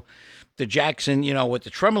 you know, the Jackson, you know, with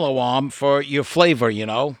the tremolo arm for your flavor, you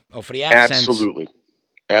know, or for the accents.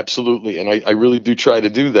 Absolutely. And I really do try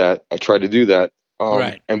to do that. I try to do that.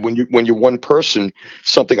 Right. And when you're one person,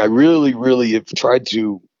 something I really have tried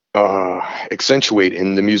to accentuate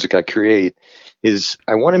in the music I create is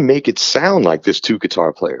I want to make it sound like there's two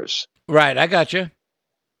guitar players. Right. I got you.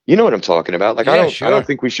 You know what I'm talking about? Like, yeah, I don't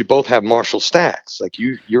think we should both have Marshall stacks. Like,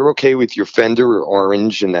 you're okay with your Fender or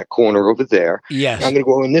Orange in that corner over there. Yes. I'm going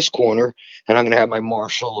to go in this corner and I'm going to have my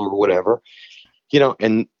Marshall or whatever. You know,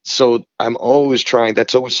 and so I'm always trying.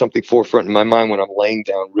 That's always something forefront in my mind when I'm laying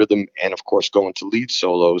down rhythm and, of course, going to lead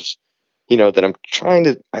solos. You know, that I'm trying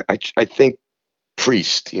to. I think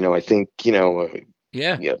Priest. You know, I think two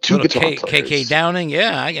guitar players. KK Downing,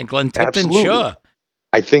 yeah, and Glenn Tipton, Absolutely. sure.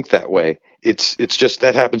 I think that way. It's just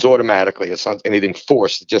that happens automatically. It's not anything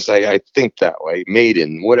forced. It's just I think that way.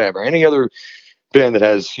 Maiden, whatever, any other band that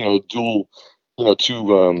has dual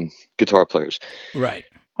two guitar players. Right.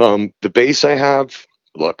 The bass I have,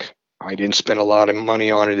 look, I didn't spend a lot of money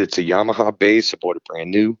on it. It's a Yamaha bass. I bought it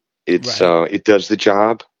brand new. It's Right. it does the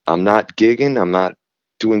job. I'm not gigging. I'm not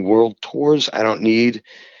doing world tours. I don't need,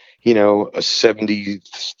 a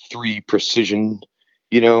 73 precision.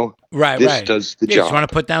 Right. This Right. does the Yeah, you just job. want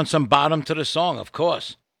to put down some bottom to the song, of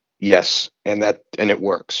course. Yes, and it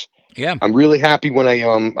works. Yeah. I'm really happy when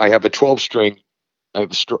I have a 12 string. I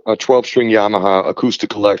have a 12 string Yamaha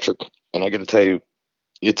acoustic electric, and I got to tell you,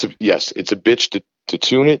 it's a bitch to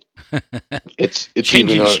tune it. It's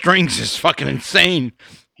Changing even strings is fucking insane.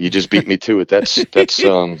 you just beat me to it. That's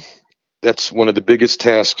one of the biggest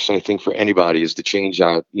tasks I think for anybody is to change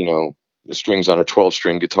out the strings on a 12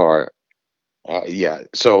 string guitar. Yeah.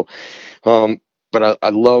 So, but I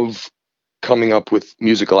love coming up with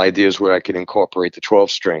musical ideas where I can incorporate the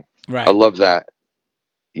 12 string. Right. I love that.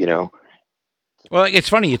 You know. Well, it's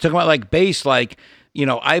funny. You're talking about like bass, like,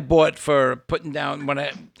 I bought for putting down when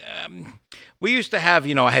we used to have,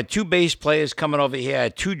 I had 2 bass players coming over here, I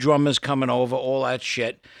had 2 drummers coming over, all that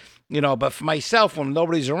shit, but for myself, when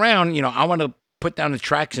nobody's around, I want to put down the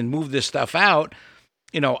tracks and move this stuff out.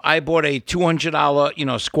 I bought a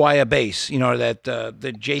 $200, Squire bass, that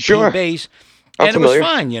the JP Sure. bass. I'm And familiar. it was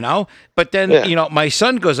fine, But then, Yeah. my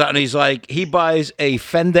son goes out and he's like, he buys a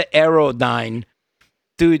Fender Aerodyne.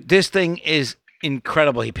 Dude, this thing is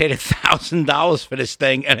incredible. He paid $1,000 for this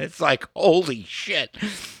thing, and it's like, holy shit.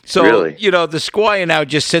 So, Really? the Squire now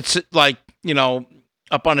just sits like,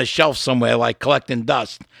 up on a shelf somewhere, like collecting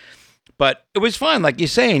dust. But it was fine, like you're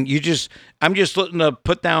saying. I'm just looking to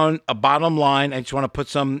put down a bottom line. I just want to put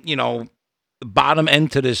some, bottom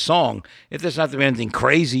end to this song. It doesn't have to be anything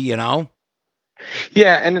crazy, Yeah,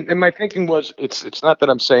 and my thinking was it's not that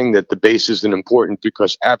I'm saying that the bass isn't important,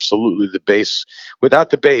 because absolutely the bass, without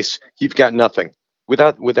the bass you've got nothing.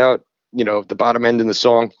 Without the bottom end in the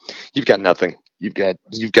song, you've got nothing. You've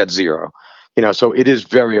got zero. So it is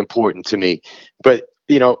very important to me. But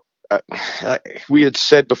we had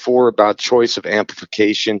said before about choice of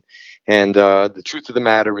amplification, and the truth of the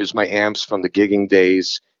matter is my amps from the gigging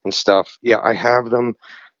days and stuff. Yeah, I have them,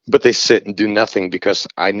 but they sit and do nothing because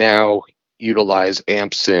I now utilize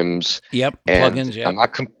amp sims. Yep, And plugins, yeah. I'm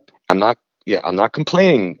not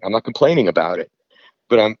complaining. I'm not complaining about it.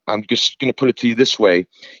 But I'm just going to put it to you this way: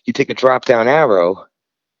 you take a drop down arrow,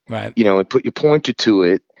 Right. and put your pointer to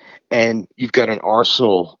it, and you've got an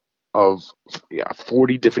arsenal of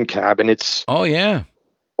 40 different cabinets, Oh, yeah.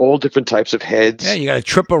 all different types of heads. Yeah, you got a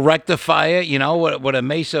triple rectifier, with a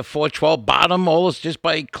Mesa 412 bottom, all this just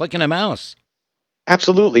by clicking a mouse.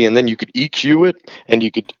 Absolutely. And then you could EQ it, and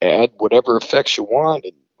you could add whatever effects you want.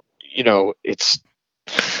 And,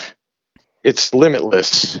 it's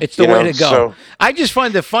limitless. It's the way to go. So, I just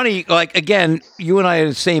find it funny, like, again, you and I are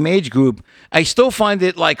the same age group. I still find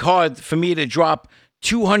it, like, hard for me to drop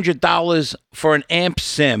 $200 for an amp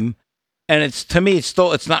sim, and to me,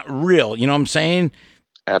 it's not real. You know what I'm saying?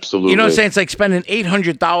 absolutely. You know what I'm saying? It's like spending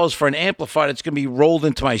 $800 for an amplifier that's going to be rolled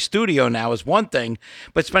into my studio now is one thing,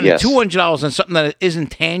 but spending Yes. $200 on something that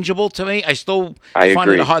isn't tangible to me, I still I find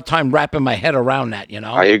agree. it a hard time wrapping my head around that,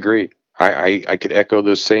 I agree. I could echo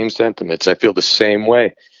those same sentiments. I feel the same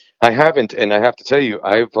way. I haven't, and I have to tell you,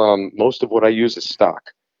 I've most of what I use is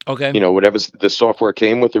stock. Okay. Whatever the software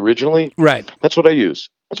came with originally, Right. that's what I use.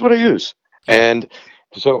 And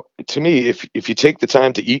so, to me, if you take the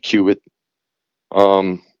time to EQ it,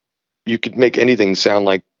 you could make anything sound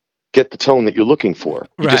like, get the tone that you're looking for.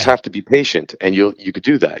 You just Right. have to be patient, and you could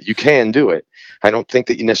do that. You can do it. I don't think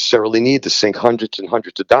that you necessarily need to sink hundreds and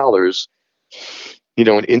hundreds of dollars,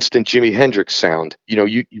 an instant Jimi Hendrix sound.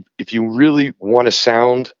 If you really want to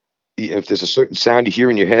sound, if there's a certain sound you hear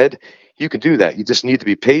in your head, you can do that. You just need to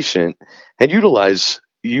be patient and utilize.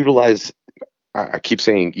 I keep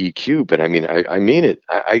saying EQ, but I mean it.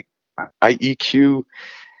 I EQ.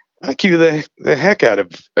 I EQ the heck out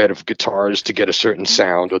of guitars to get a certain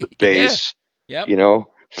sound, or the bass. Yep.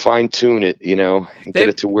 Fine tune it. And get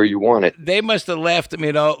it to where you want it. They must have laughed at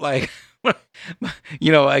me, like,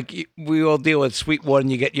 like we all deal with Sweetwater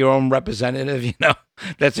and you get your own representative,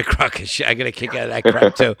 That's a crock of shit. I get a kick out of that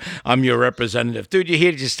crap too. I'm your representative. Dude, you're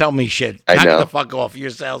here to just tell me shit. I Knock know. the fuck off. You're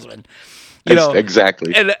a salesman.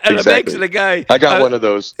 Exactly. And I'm Exactly. asking the guy. I got one of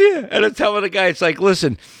those. Yeah, and I'm telling the guy, it's like,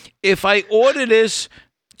 listen, if I order this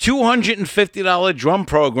 $250 drum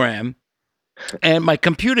program and my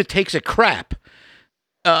computer takes a crap,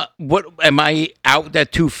 what am I out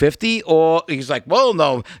that $250? Or he's like, well,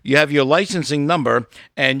 no, you have your licensing number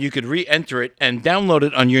and you could re-enter it and download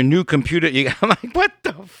it on your new computer. I'm like, what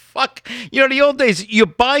the fuck? The old days, you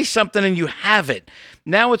buy something and you have it.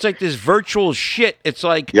 Now it's like this virtual shit. It's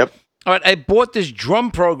like, Yep. All right, I bought this drum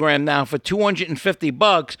program now for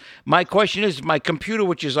 $250. My question is, my computer,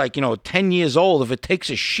 which is like 10 years old, if it takes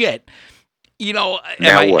a shit, Now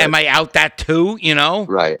what? am I out that too?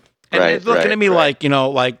 Right. And they're Right. looking Right. at me right.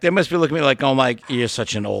 like they must be looking at me like, oh my, you're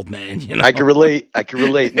such an old man. I can relate. I can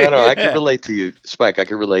relate. No, I can relate to you, Spike. I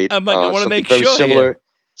can relate. I'm like, I want to Something make very sure here.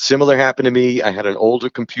 similar happened to me. I had an older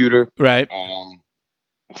computer. Right.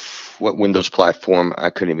 What Windows platform? I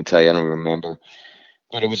couldn't even tell you. I don't remember.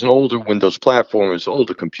 But it was an older Windows platform. It was an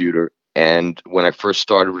older computer. And when I first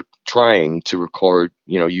started trying to record,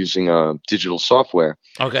 using digital software,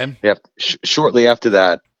 Okay. shortly after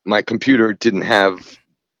that, my computer didn't have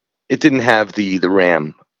the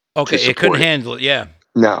RAM to Okay. It support couldn't it. handle it. Yeah.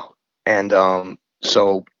 No. And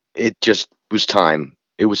so it just was time.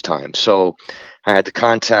 It was time. So I had to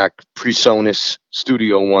contact PreSonus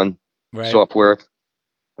Studio One Right. software,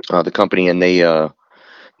 the company, and they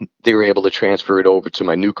were able to transfer it over to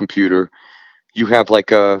my new computer. You have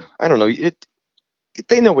like I don't know,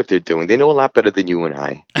 they know what they're doing. They know a lot better than you and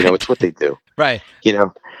I. It's what they do. Right.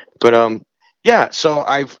 But yeah, so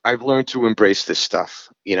I've learned to embrace this stuff,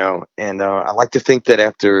 and I like to think that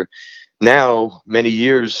after now many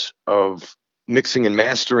years of mixing and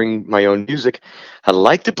mastering my own music, I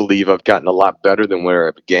like to believe I've gotten a lot better than where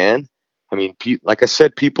I began. I mean, like I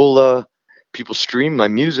said, people stream my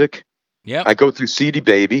music. Yep. I go through CD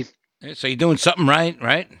Baby. So you're doing something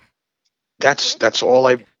right? That's all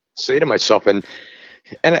I say to myself, and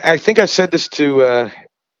I think I said this to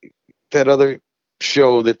that other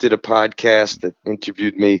show that did a podcast that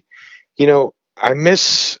interviewed me. I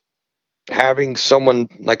miss having someone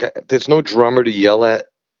like there's no drummer to yell at.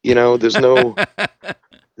 There's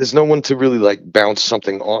no one to really like bounce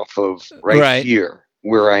something off of Right. here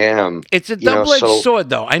where I am. It's a double-edged so sword,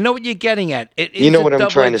 though. I know what you're getting at. It is you know a what I'm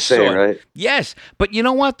trying to double-edged say, sword. right? Yes, but you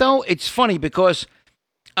know what though? It's funny because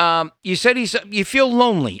you said you feel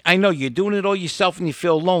lonely. I know you're doing it all yourself and you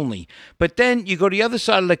feel lonely. But then you go to the other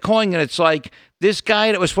side of the coin and it's like this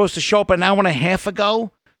guy that was supposed to show up an hour and a half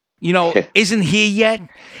ago, isn't here yet,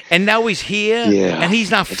 and now he's here, Yeah, and he's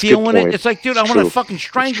not that's a good feeling it. point. It's like, dude, I It's want to true. fucking It's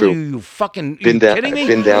strangle true. you. You fucking, Been you down, kidding me?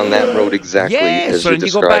 been down that road exactly Yeah, as so you're then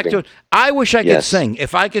you go back describing. to it. I wish I could Yes. sing.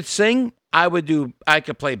 If I could sing, I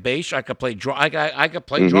could play bass. I could play drum. I could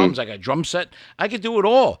play Mhm. drums. I got a drum set. I could do it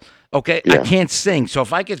all. Okay, I Yeah. can't sing. So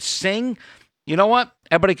if I could sing, you know what?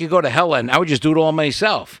 Everybody could go to hell, and I would just do it all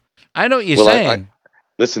myself. I know what you're Well, saying.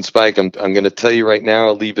 Listen, Spike, I'm going to tell you right now.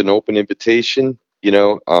 I'll leave an open invitation.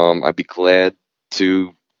 I'd be glad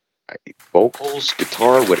to vocals,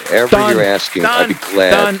 guitar, whatever Done. you're asking. I'd be Done.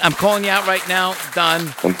 glad. Done. I'm calling you out right now. Done.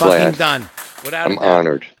 I'm Fucking glad. done. Without I'm a doubt.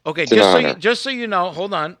 honored. Okay, It's an honor. just so you know,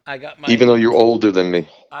 hold on. I got my. Even though you're older than me.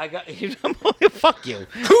 I got fuck you.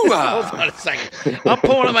 Hold on a second. I'm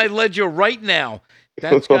pulling up my ledger right now.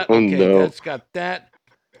 That's got Oh, okay. no. That's got that.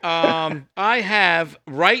 I have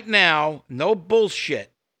right now, no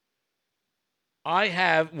bullshit. I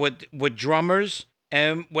have with drummers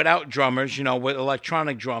and without drummers, with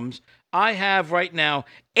electronic drums. I have right now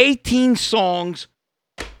 18 songs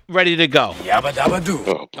ready to go. Yabba dabba doo.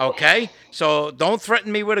 Oh, Okay, so don't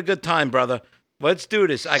threaten me with a good time, brother. Let's do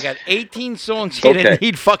this. I got 18 songs here that Okay.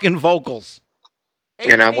 need fucking vocals.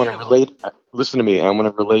 and I 18 want to of them. relate. Listen to me. I want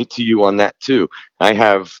to relate to you on that too. I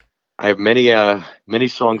have many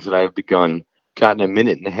songs that I have begun, gotten a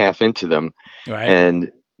minute and a half into them, Right.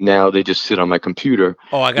 and now they just sit on my computer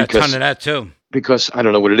Oh, I got a because ton of that too. because I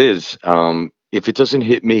don't know what it is. If it doesn't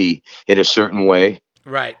hit me in a certain way,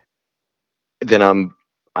 Right. then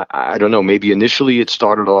I don't know. Maybe initially it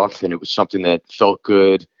started off and it was something that felt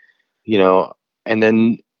good, and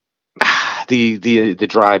then the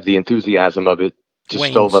drive, the enthusiasm of it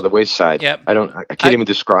just fell Wings. by the wayside. Yep. I can't even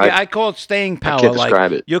describe. Yeah, I call it staying power. I can't Like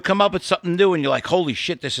describe it. you'll come up with something new and you're like, holy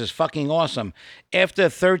shit, this is fucking awesome. After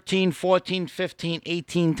 13, 14, 15,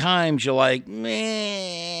 18 times, you're like,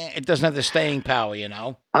 meh, it doesn't have the staying power,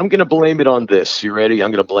 I'm gonna blame it on this. You ready?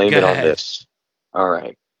 I'm gonna blame Go it on ahead. this. All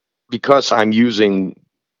right, because I'm using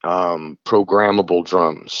programmable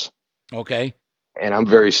drums, Okay. and I'm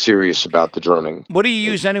very serious about the drumming. What do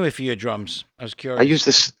you use anyway for your drums? I was curious. I use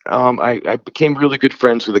this. I became really good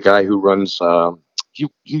friends with a guy who runs.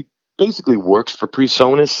 He basically works for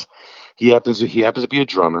PreSonus. He happens to be a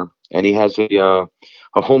drummer, and he has a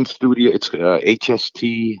home studio. It's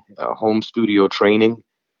HST Home Studio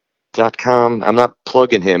Training.com. I'm not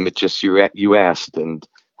plugging him. It's just you asked, and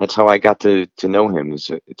that's how I got to know him. It's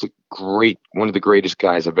a great, one of the greatest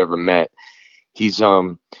guys I've ever met. He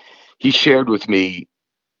shared with me,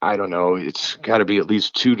 I don't know, it's got to be at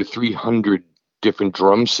least 200 to 300 different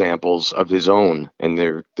drum samples of his own, and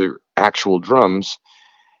they're actual drums.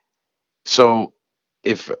 So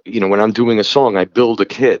if when I'm doing a song, I build a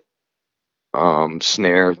kit: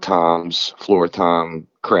 snare, toms, floor tom,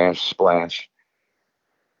 crash, splash.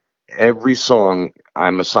 Every song,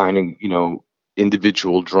 I'm assigning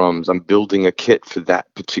individual drums. I'm building a kit for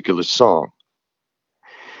that particular song.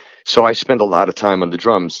 So I spend a lot of time on the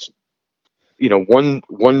drums.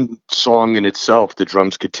 One song in itself, the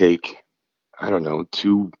drums could take, I don't know,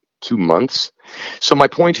 2 months. So my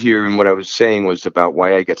point here and what I was saying was about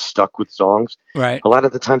why I get stuck with songs. Right. A lot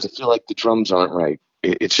of the times I feel like the drums aren't right.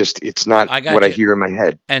 It's not I got what I you. hear in my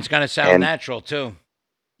head. And it's gonna sound And natural too.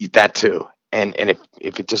 that too. And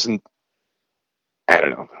if it doesn't, I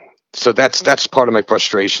don't know. So that's part of my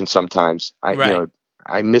frustration sometimes. Right.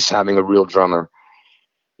 I miss having a real drummer,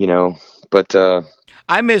 but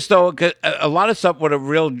I miss though 'cause a lot of stuff with a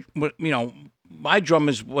real, my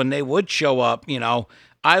drummers when they would show up,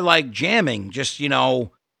 I like jamming, just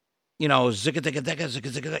zicka zicka zicka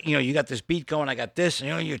zicka zicka. You got this beat going, I got this,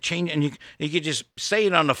 and you're changing, and you could just say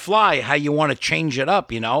it on the fly how you want to change it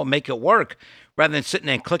up, make it work, rather than sitting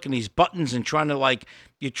there and clicking these buttons and trying to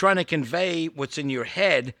you're trying to convey what's in your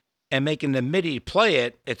head and making the MIDI play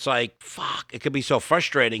it. It's like fuck, it could be so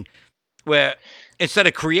frustrating. Where instead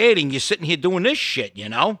of creating, you're sitting here doing this shit,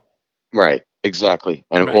 right, exactly.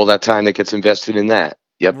 And Right. all that time that gets invested in that.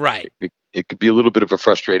 Yep. Right. It could be a little bit of a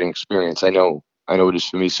frustrating experience. I know it is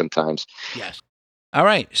for me sometimes. Yes. All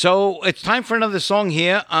right. So it's time for another song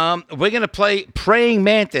here. We're gonna play "Praying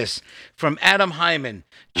Mantis" from Adam Hyman.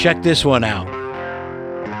 Check this one out.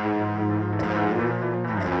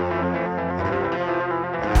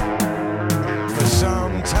 For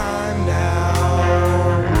some time now,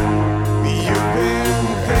 you've been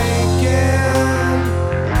thinking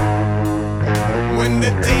when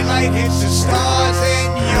the daylight hits the stars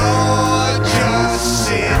and you're just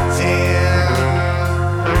sitting.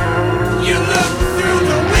 You look through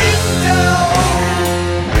the window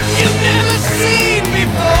you've never seen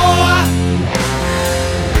before.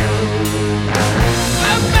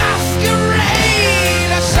 A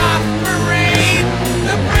masquerade, a soft parade.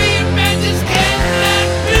 The praying mantis cannot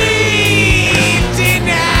be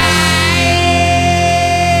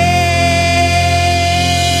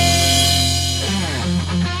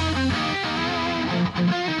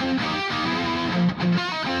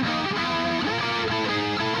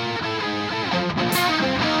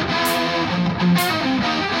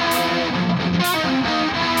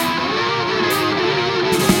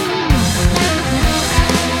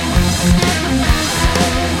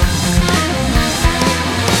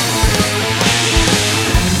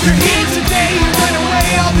You're here today, you went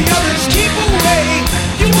away, all the others keep away.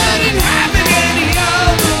 You wouldn't have it any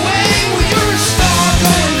other way. Well, you're a star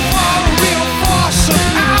going far, a real force of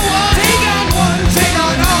power. Take on one, take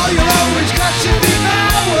on all, you'll always crush and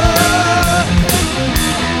devour.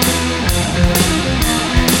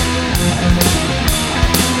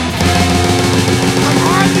 I'm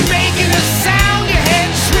hardly making a sound, your head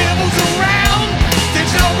swivels around.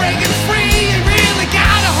 There's no breaking free, you really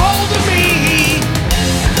got a hold of me.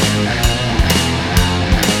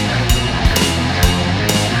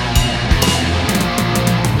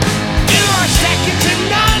 You are second to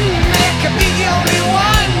none, there could be the only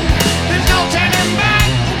one. There's no turning back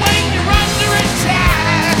when you're under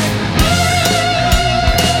attack.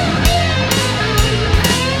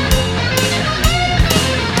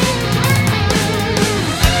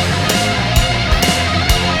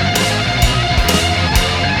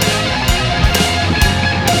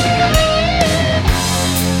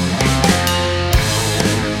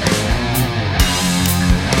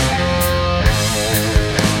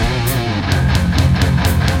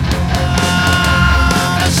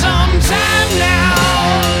 Sometime now,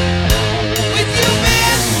 when you've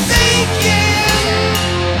been thinking,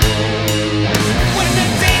 when the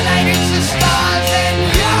daylight hits the stars and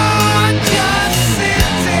you're just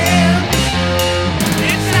sitting,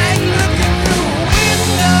 it's like looking through a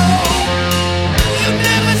window you've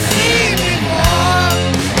never seen before.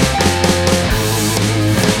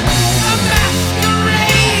 A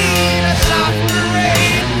masquerade, a soft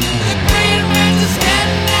parade, the praying mantis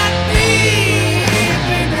cannot be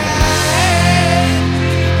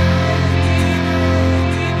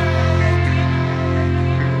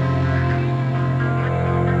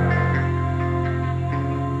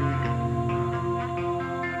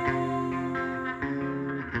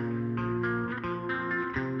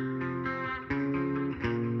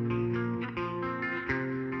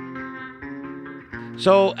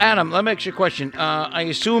So Adam, let me ask you a question. I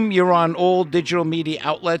assume you're on all digital media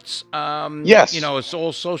outlets. Yes. It's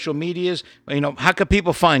all social medias. How can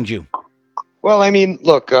people find you? Well, I mean,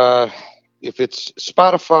 look, if it's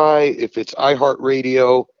Spotify, if it's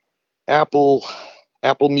iHeartRadio, Apple,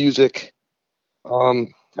 Apple Music.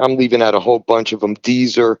 I'm leaving out a whole bunch of them.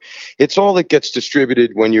 Deezer. It's all that gets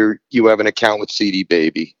distributed when you have an account with CD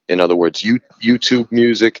Baby. In other words, YouTube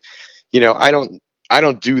Music. I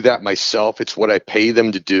don't do that myself. It's what I pay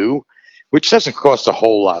them to do, which doesn't cost a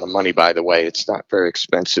whole lot of money, by the way. It's not very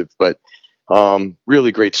expensive, but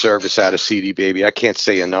really great service out of CD Baby. I can't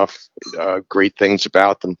say enough great things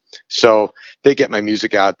about them. So they get my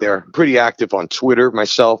music out there. I'm pretty active on Twitter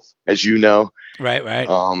myself, as you know. Right.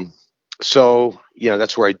 So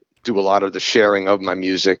that's where I do a lot of the sharing of my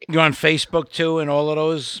music. You're on Facebook too, and all of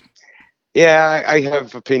those. Yeah, I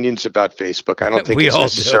have opinions about Facebook. I don't think We it's all do.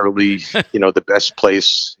 necessarily the best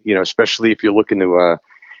place. Especially if you're looking to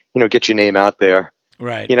get your name out there.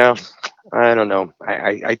 Right. I don't know.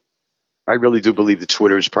 I really do believe that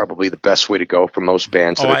Twitter is probably the best way to go for most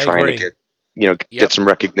bands that Oh, are I trying agree. to get some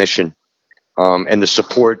recognition. And the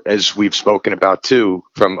support, as we've spoken about too,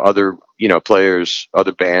 from other players,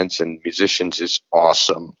 other bands, and musicians is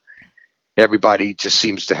awesome. Everybody just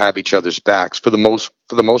seems to have each other's backs for the most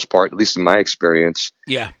part, at least in my experience.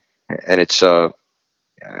 Yeah. And it's you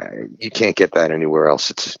can't get that anywhere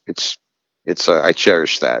else. It's I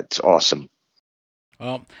cherish that. It's awesome.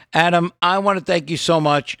 Well, Adam, I want to thank you so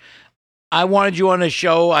much. I wanted you on the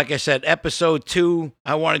show, like I said, episode 2.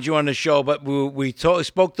 I wanted you on the show, but we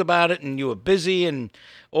spoke about it, and you were busy and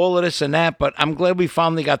all of this and that. But I'm glad we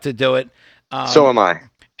finally got to do it. So am I.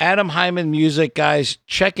 Adam Hyman Music, guys,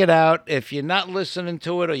 check it out. If you're not listening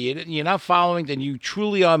to it or you're not following, then you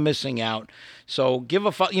truly are missing out. So give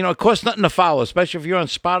a follow. It costs nothing to follow, especially if you're on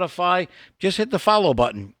Spotify. Just hit the follow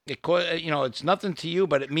button. It's nothing to you,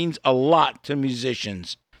 but it means a lot to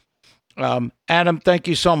musicians. Adam, thank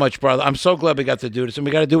you so much, brother. I'm so glad we got to do this, and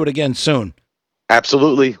we got to do it again soon.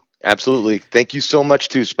 Absolutely. Thank you so much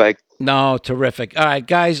too, Spike. No, terrific. All right,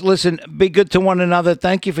 guys, listen, be good to one another.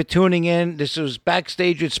 Thank you for tuning in. This was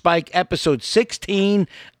Backstage with Spike, episode 16.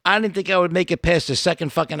 I didn't think I would make it past the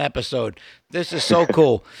second fucking episode. This is so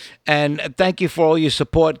cool. And thank you for all your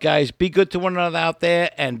support, guys. Be good to one another out there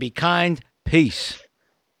and be kind. Peace.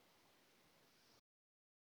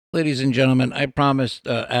 Ladies and gentlemen, I promised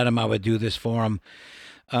Adam I would do this for him.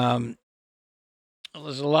 As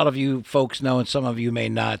a lot of you folks know, and some of you may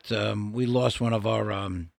not, we lost one of our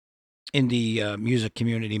indie music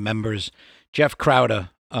community members, Jeff Crowder.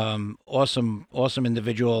 Awesome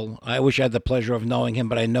individual. I wish I had the pleasure of knowing him,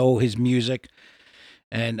 but I know his music.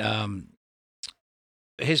 And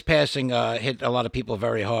his passing hit a lot of people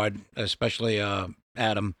very hard, especially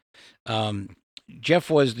Adam. Jeff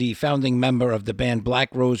was the founding member of the band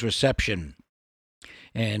Black Rose Reception,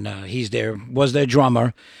 and was their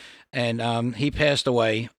drummer, and he passed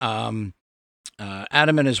away.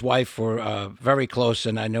 Adam and his wife were very close,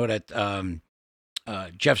 and I know that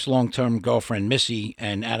Jeff's long-term girlfriend Missy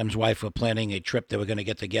and Adam's wife were planning a trip. They were going to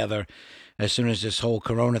get together as soon as this whole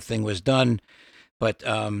Corona thing was done, but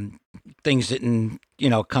things didn't,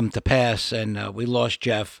 come to pass, and we lost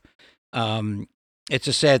Jeff. It's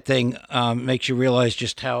a sad thing. Makes you realize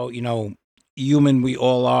just how, human we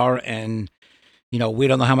all are. And, we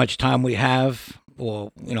don't know how much time we have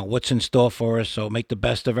or, what's in store for us. So make the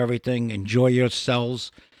best of everything. Enjoy yourselves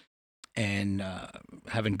and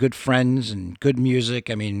having good friends and good music.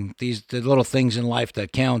 I mean, the little things in life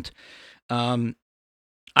that count. I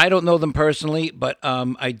don't know them personally, but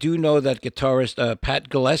I do know that guitarist Pat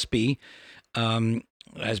Gillespie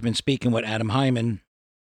has been speaking with Adam Hyman.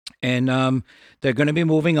 And they're going to be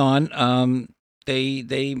moving on.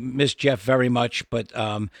 They miss Jeff very much, but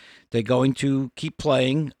they're going to keep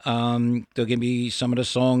playing. They're going to be some of the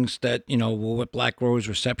songs that, were with Black Rose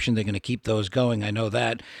Reception. They're going to keep those going. I know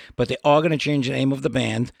that. But they are going to change the name of the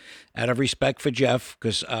band out of respect for Jeff,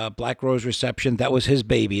 because Black Rose Reception, that was his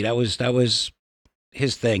baby. That was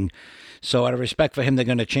his thing. So out of respect for him, they're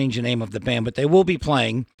going to change the name of the band. But they will be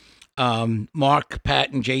playing. Mark,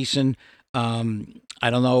 Pat, and Jason. I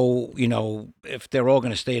don't know, if they're all going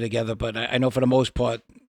to stay together, but I know for the most part,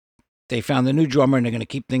 they found a new drummer and they're going to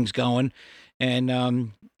keep things going. And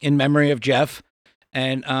in memory of Jeff.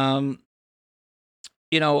 And,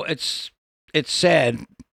 it's sad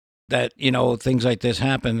that, things like this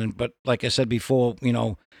happen. But like I said before, we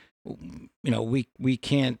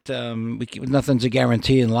can't, nothing's a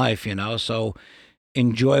guarantee in life, so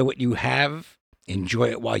enjoy what you have, enjoy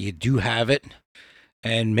it while you do have it.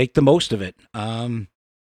 And make the most of it. Our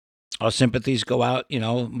sympathies go out,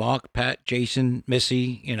 Mark, Pat, Jason,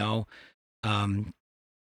 Missy, God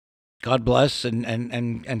bless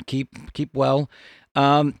and keep well.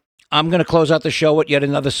 I'm going to close out the show with yet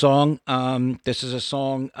another song. This is a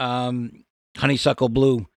song, Honeysuckle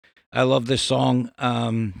Blue. I love this song.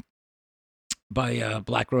 by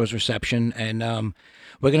Black Rose Reception, and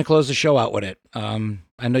we're going to close the show out with it.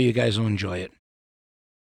 I know you guys will enjoy it.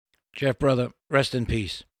 Jeff, brother, rest in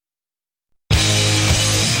peace.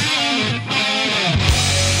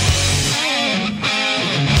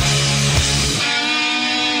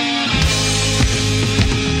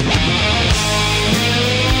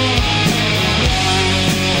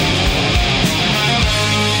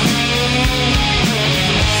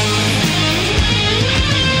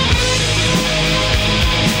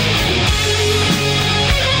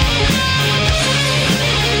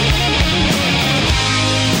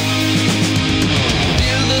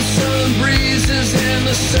 And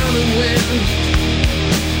the southern wind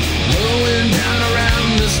blowing down around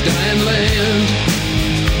this dying land.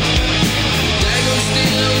 Dago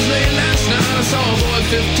steals late last night. I saw a boy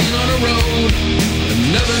 15 on a road, and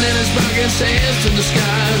nothing in his pockets, hands to the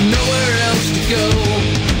sky, nowhere else to go.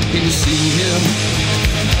 Can you see him?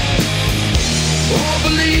 Oh,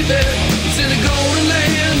 believe it, it's in the golden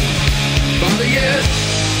land. Father, yet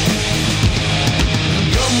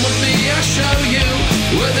come with me, I'll show you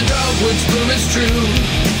where the dogwoods bloom is true.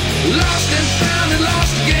 Lost and found and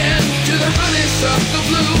lost again to the honeysuckle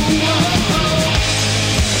blue. Whoa.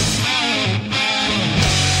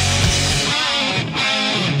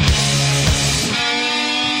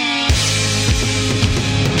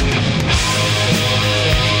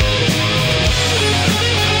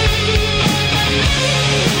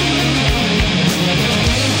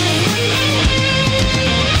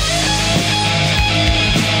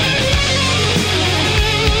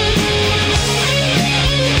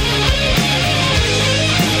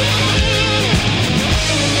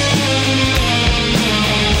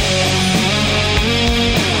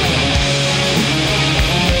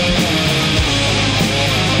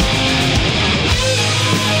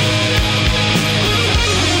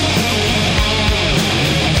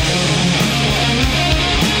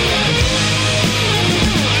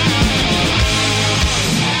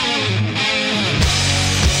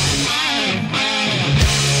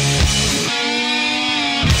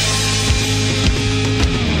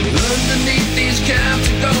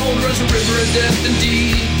 Death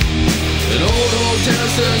indeed. An old hotel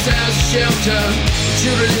serves as a shelter for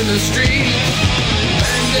children in the street.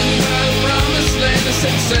 Abandoned by the promised land to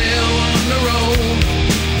set sail on the road.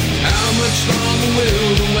 How much longer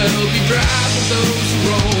will the well be dry for those who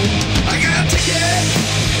roam? I got a ticket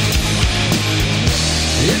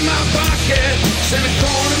in my pocket, sent a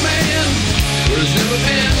corner man where he's never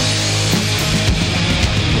been.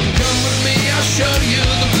 Come with me, I'll show you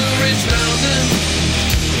the Blue Ridge Mountain.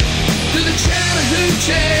 To the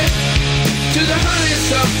Chattahoochee, to the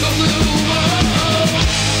honeysuckle blue.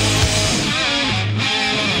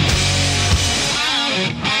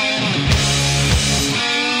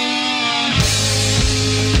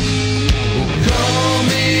 Call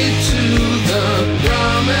me to the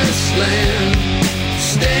promised land.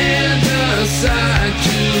 Stand aside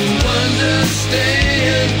to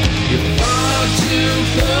understand. You're far too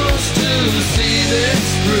close to see this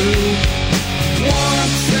through.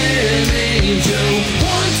 Once an angel,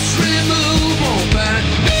 once remove on back.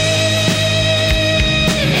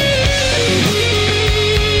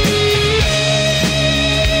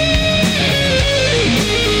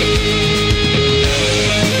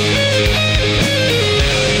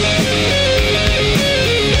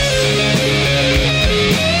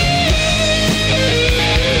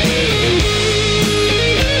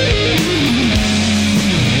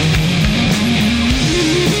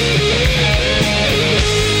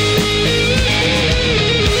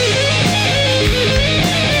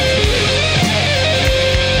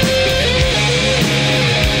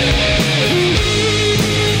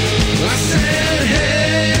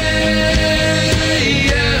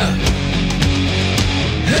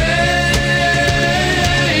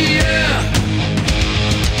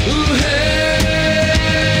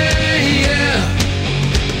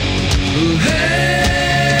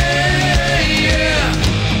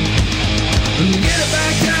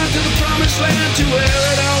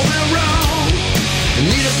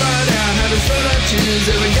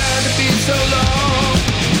 Every guy to be so long.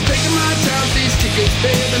 Taking my time, these tickets,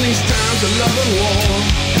 babe, in these times of love and war.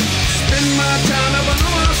 Spend my time up on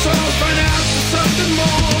all my souls, find out there's something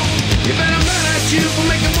more. You bet I'm mad at you for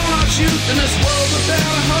making more hearts youth in this world without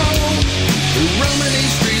a home. We're roaming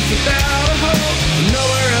these streets without a hope,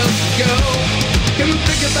 nowhere else to go. Come and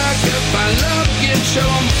pick it back up, find love again, show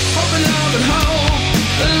 'em hope and love and hope.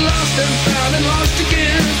 And lost and found and lost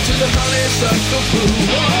again to the honeysuckle blue.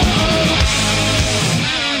 Whoa.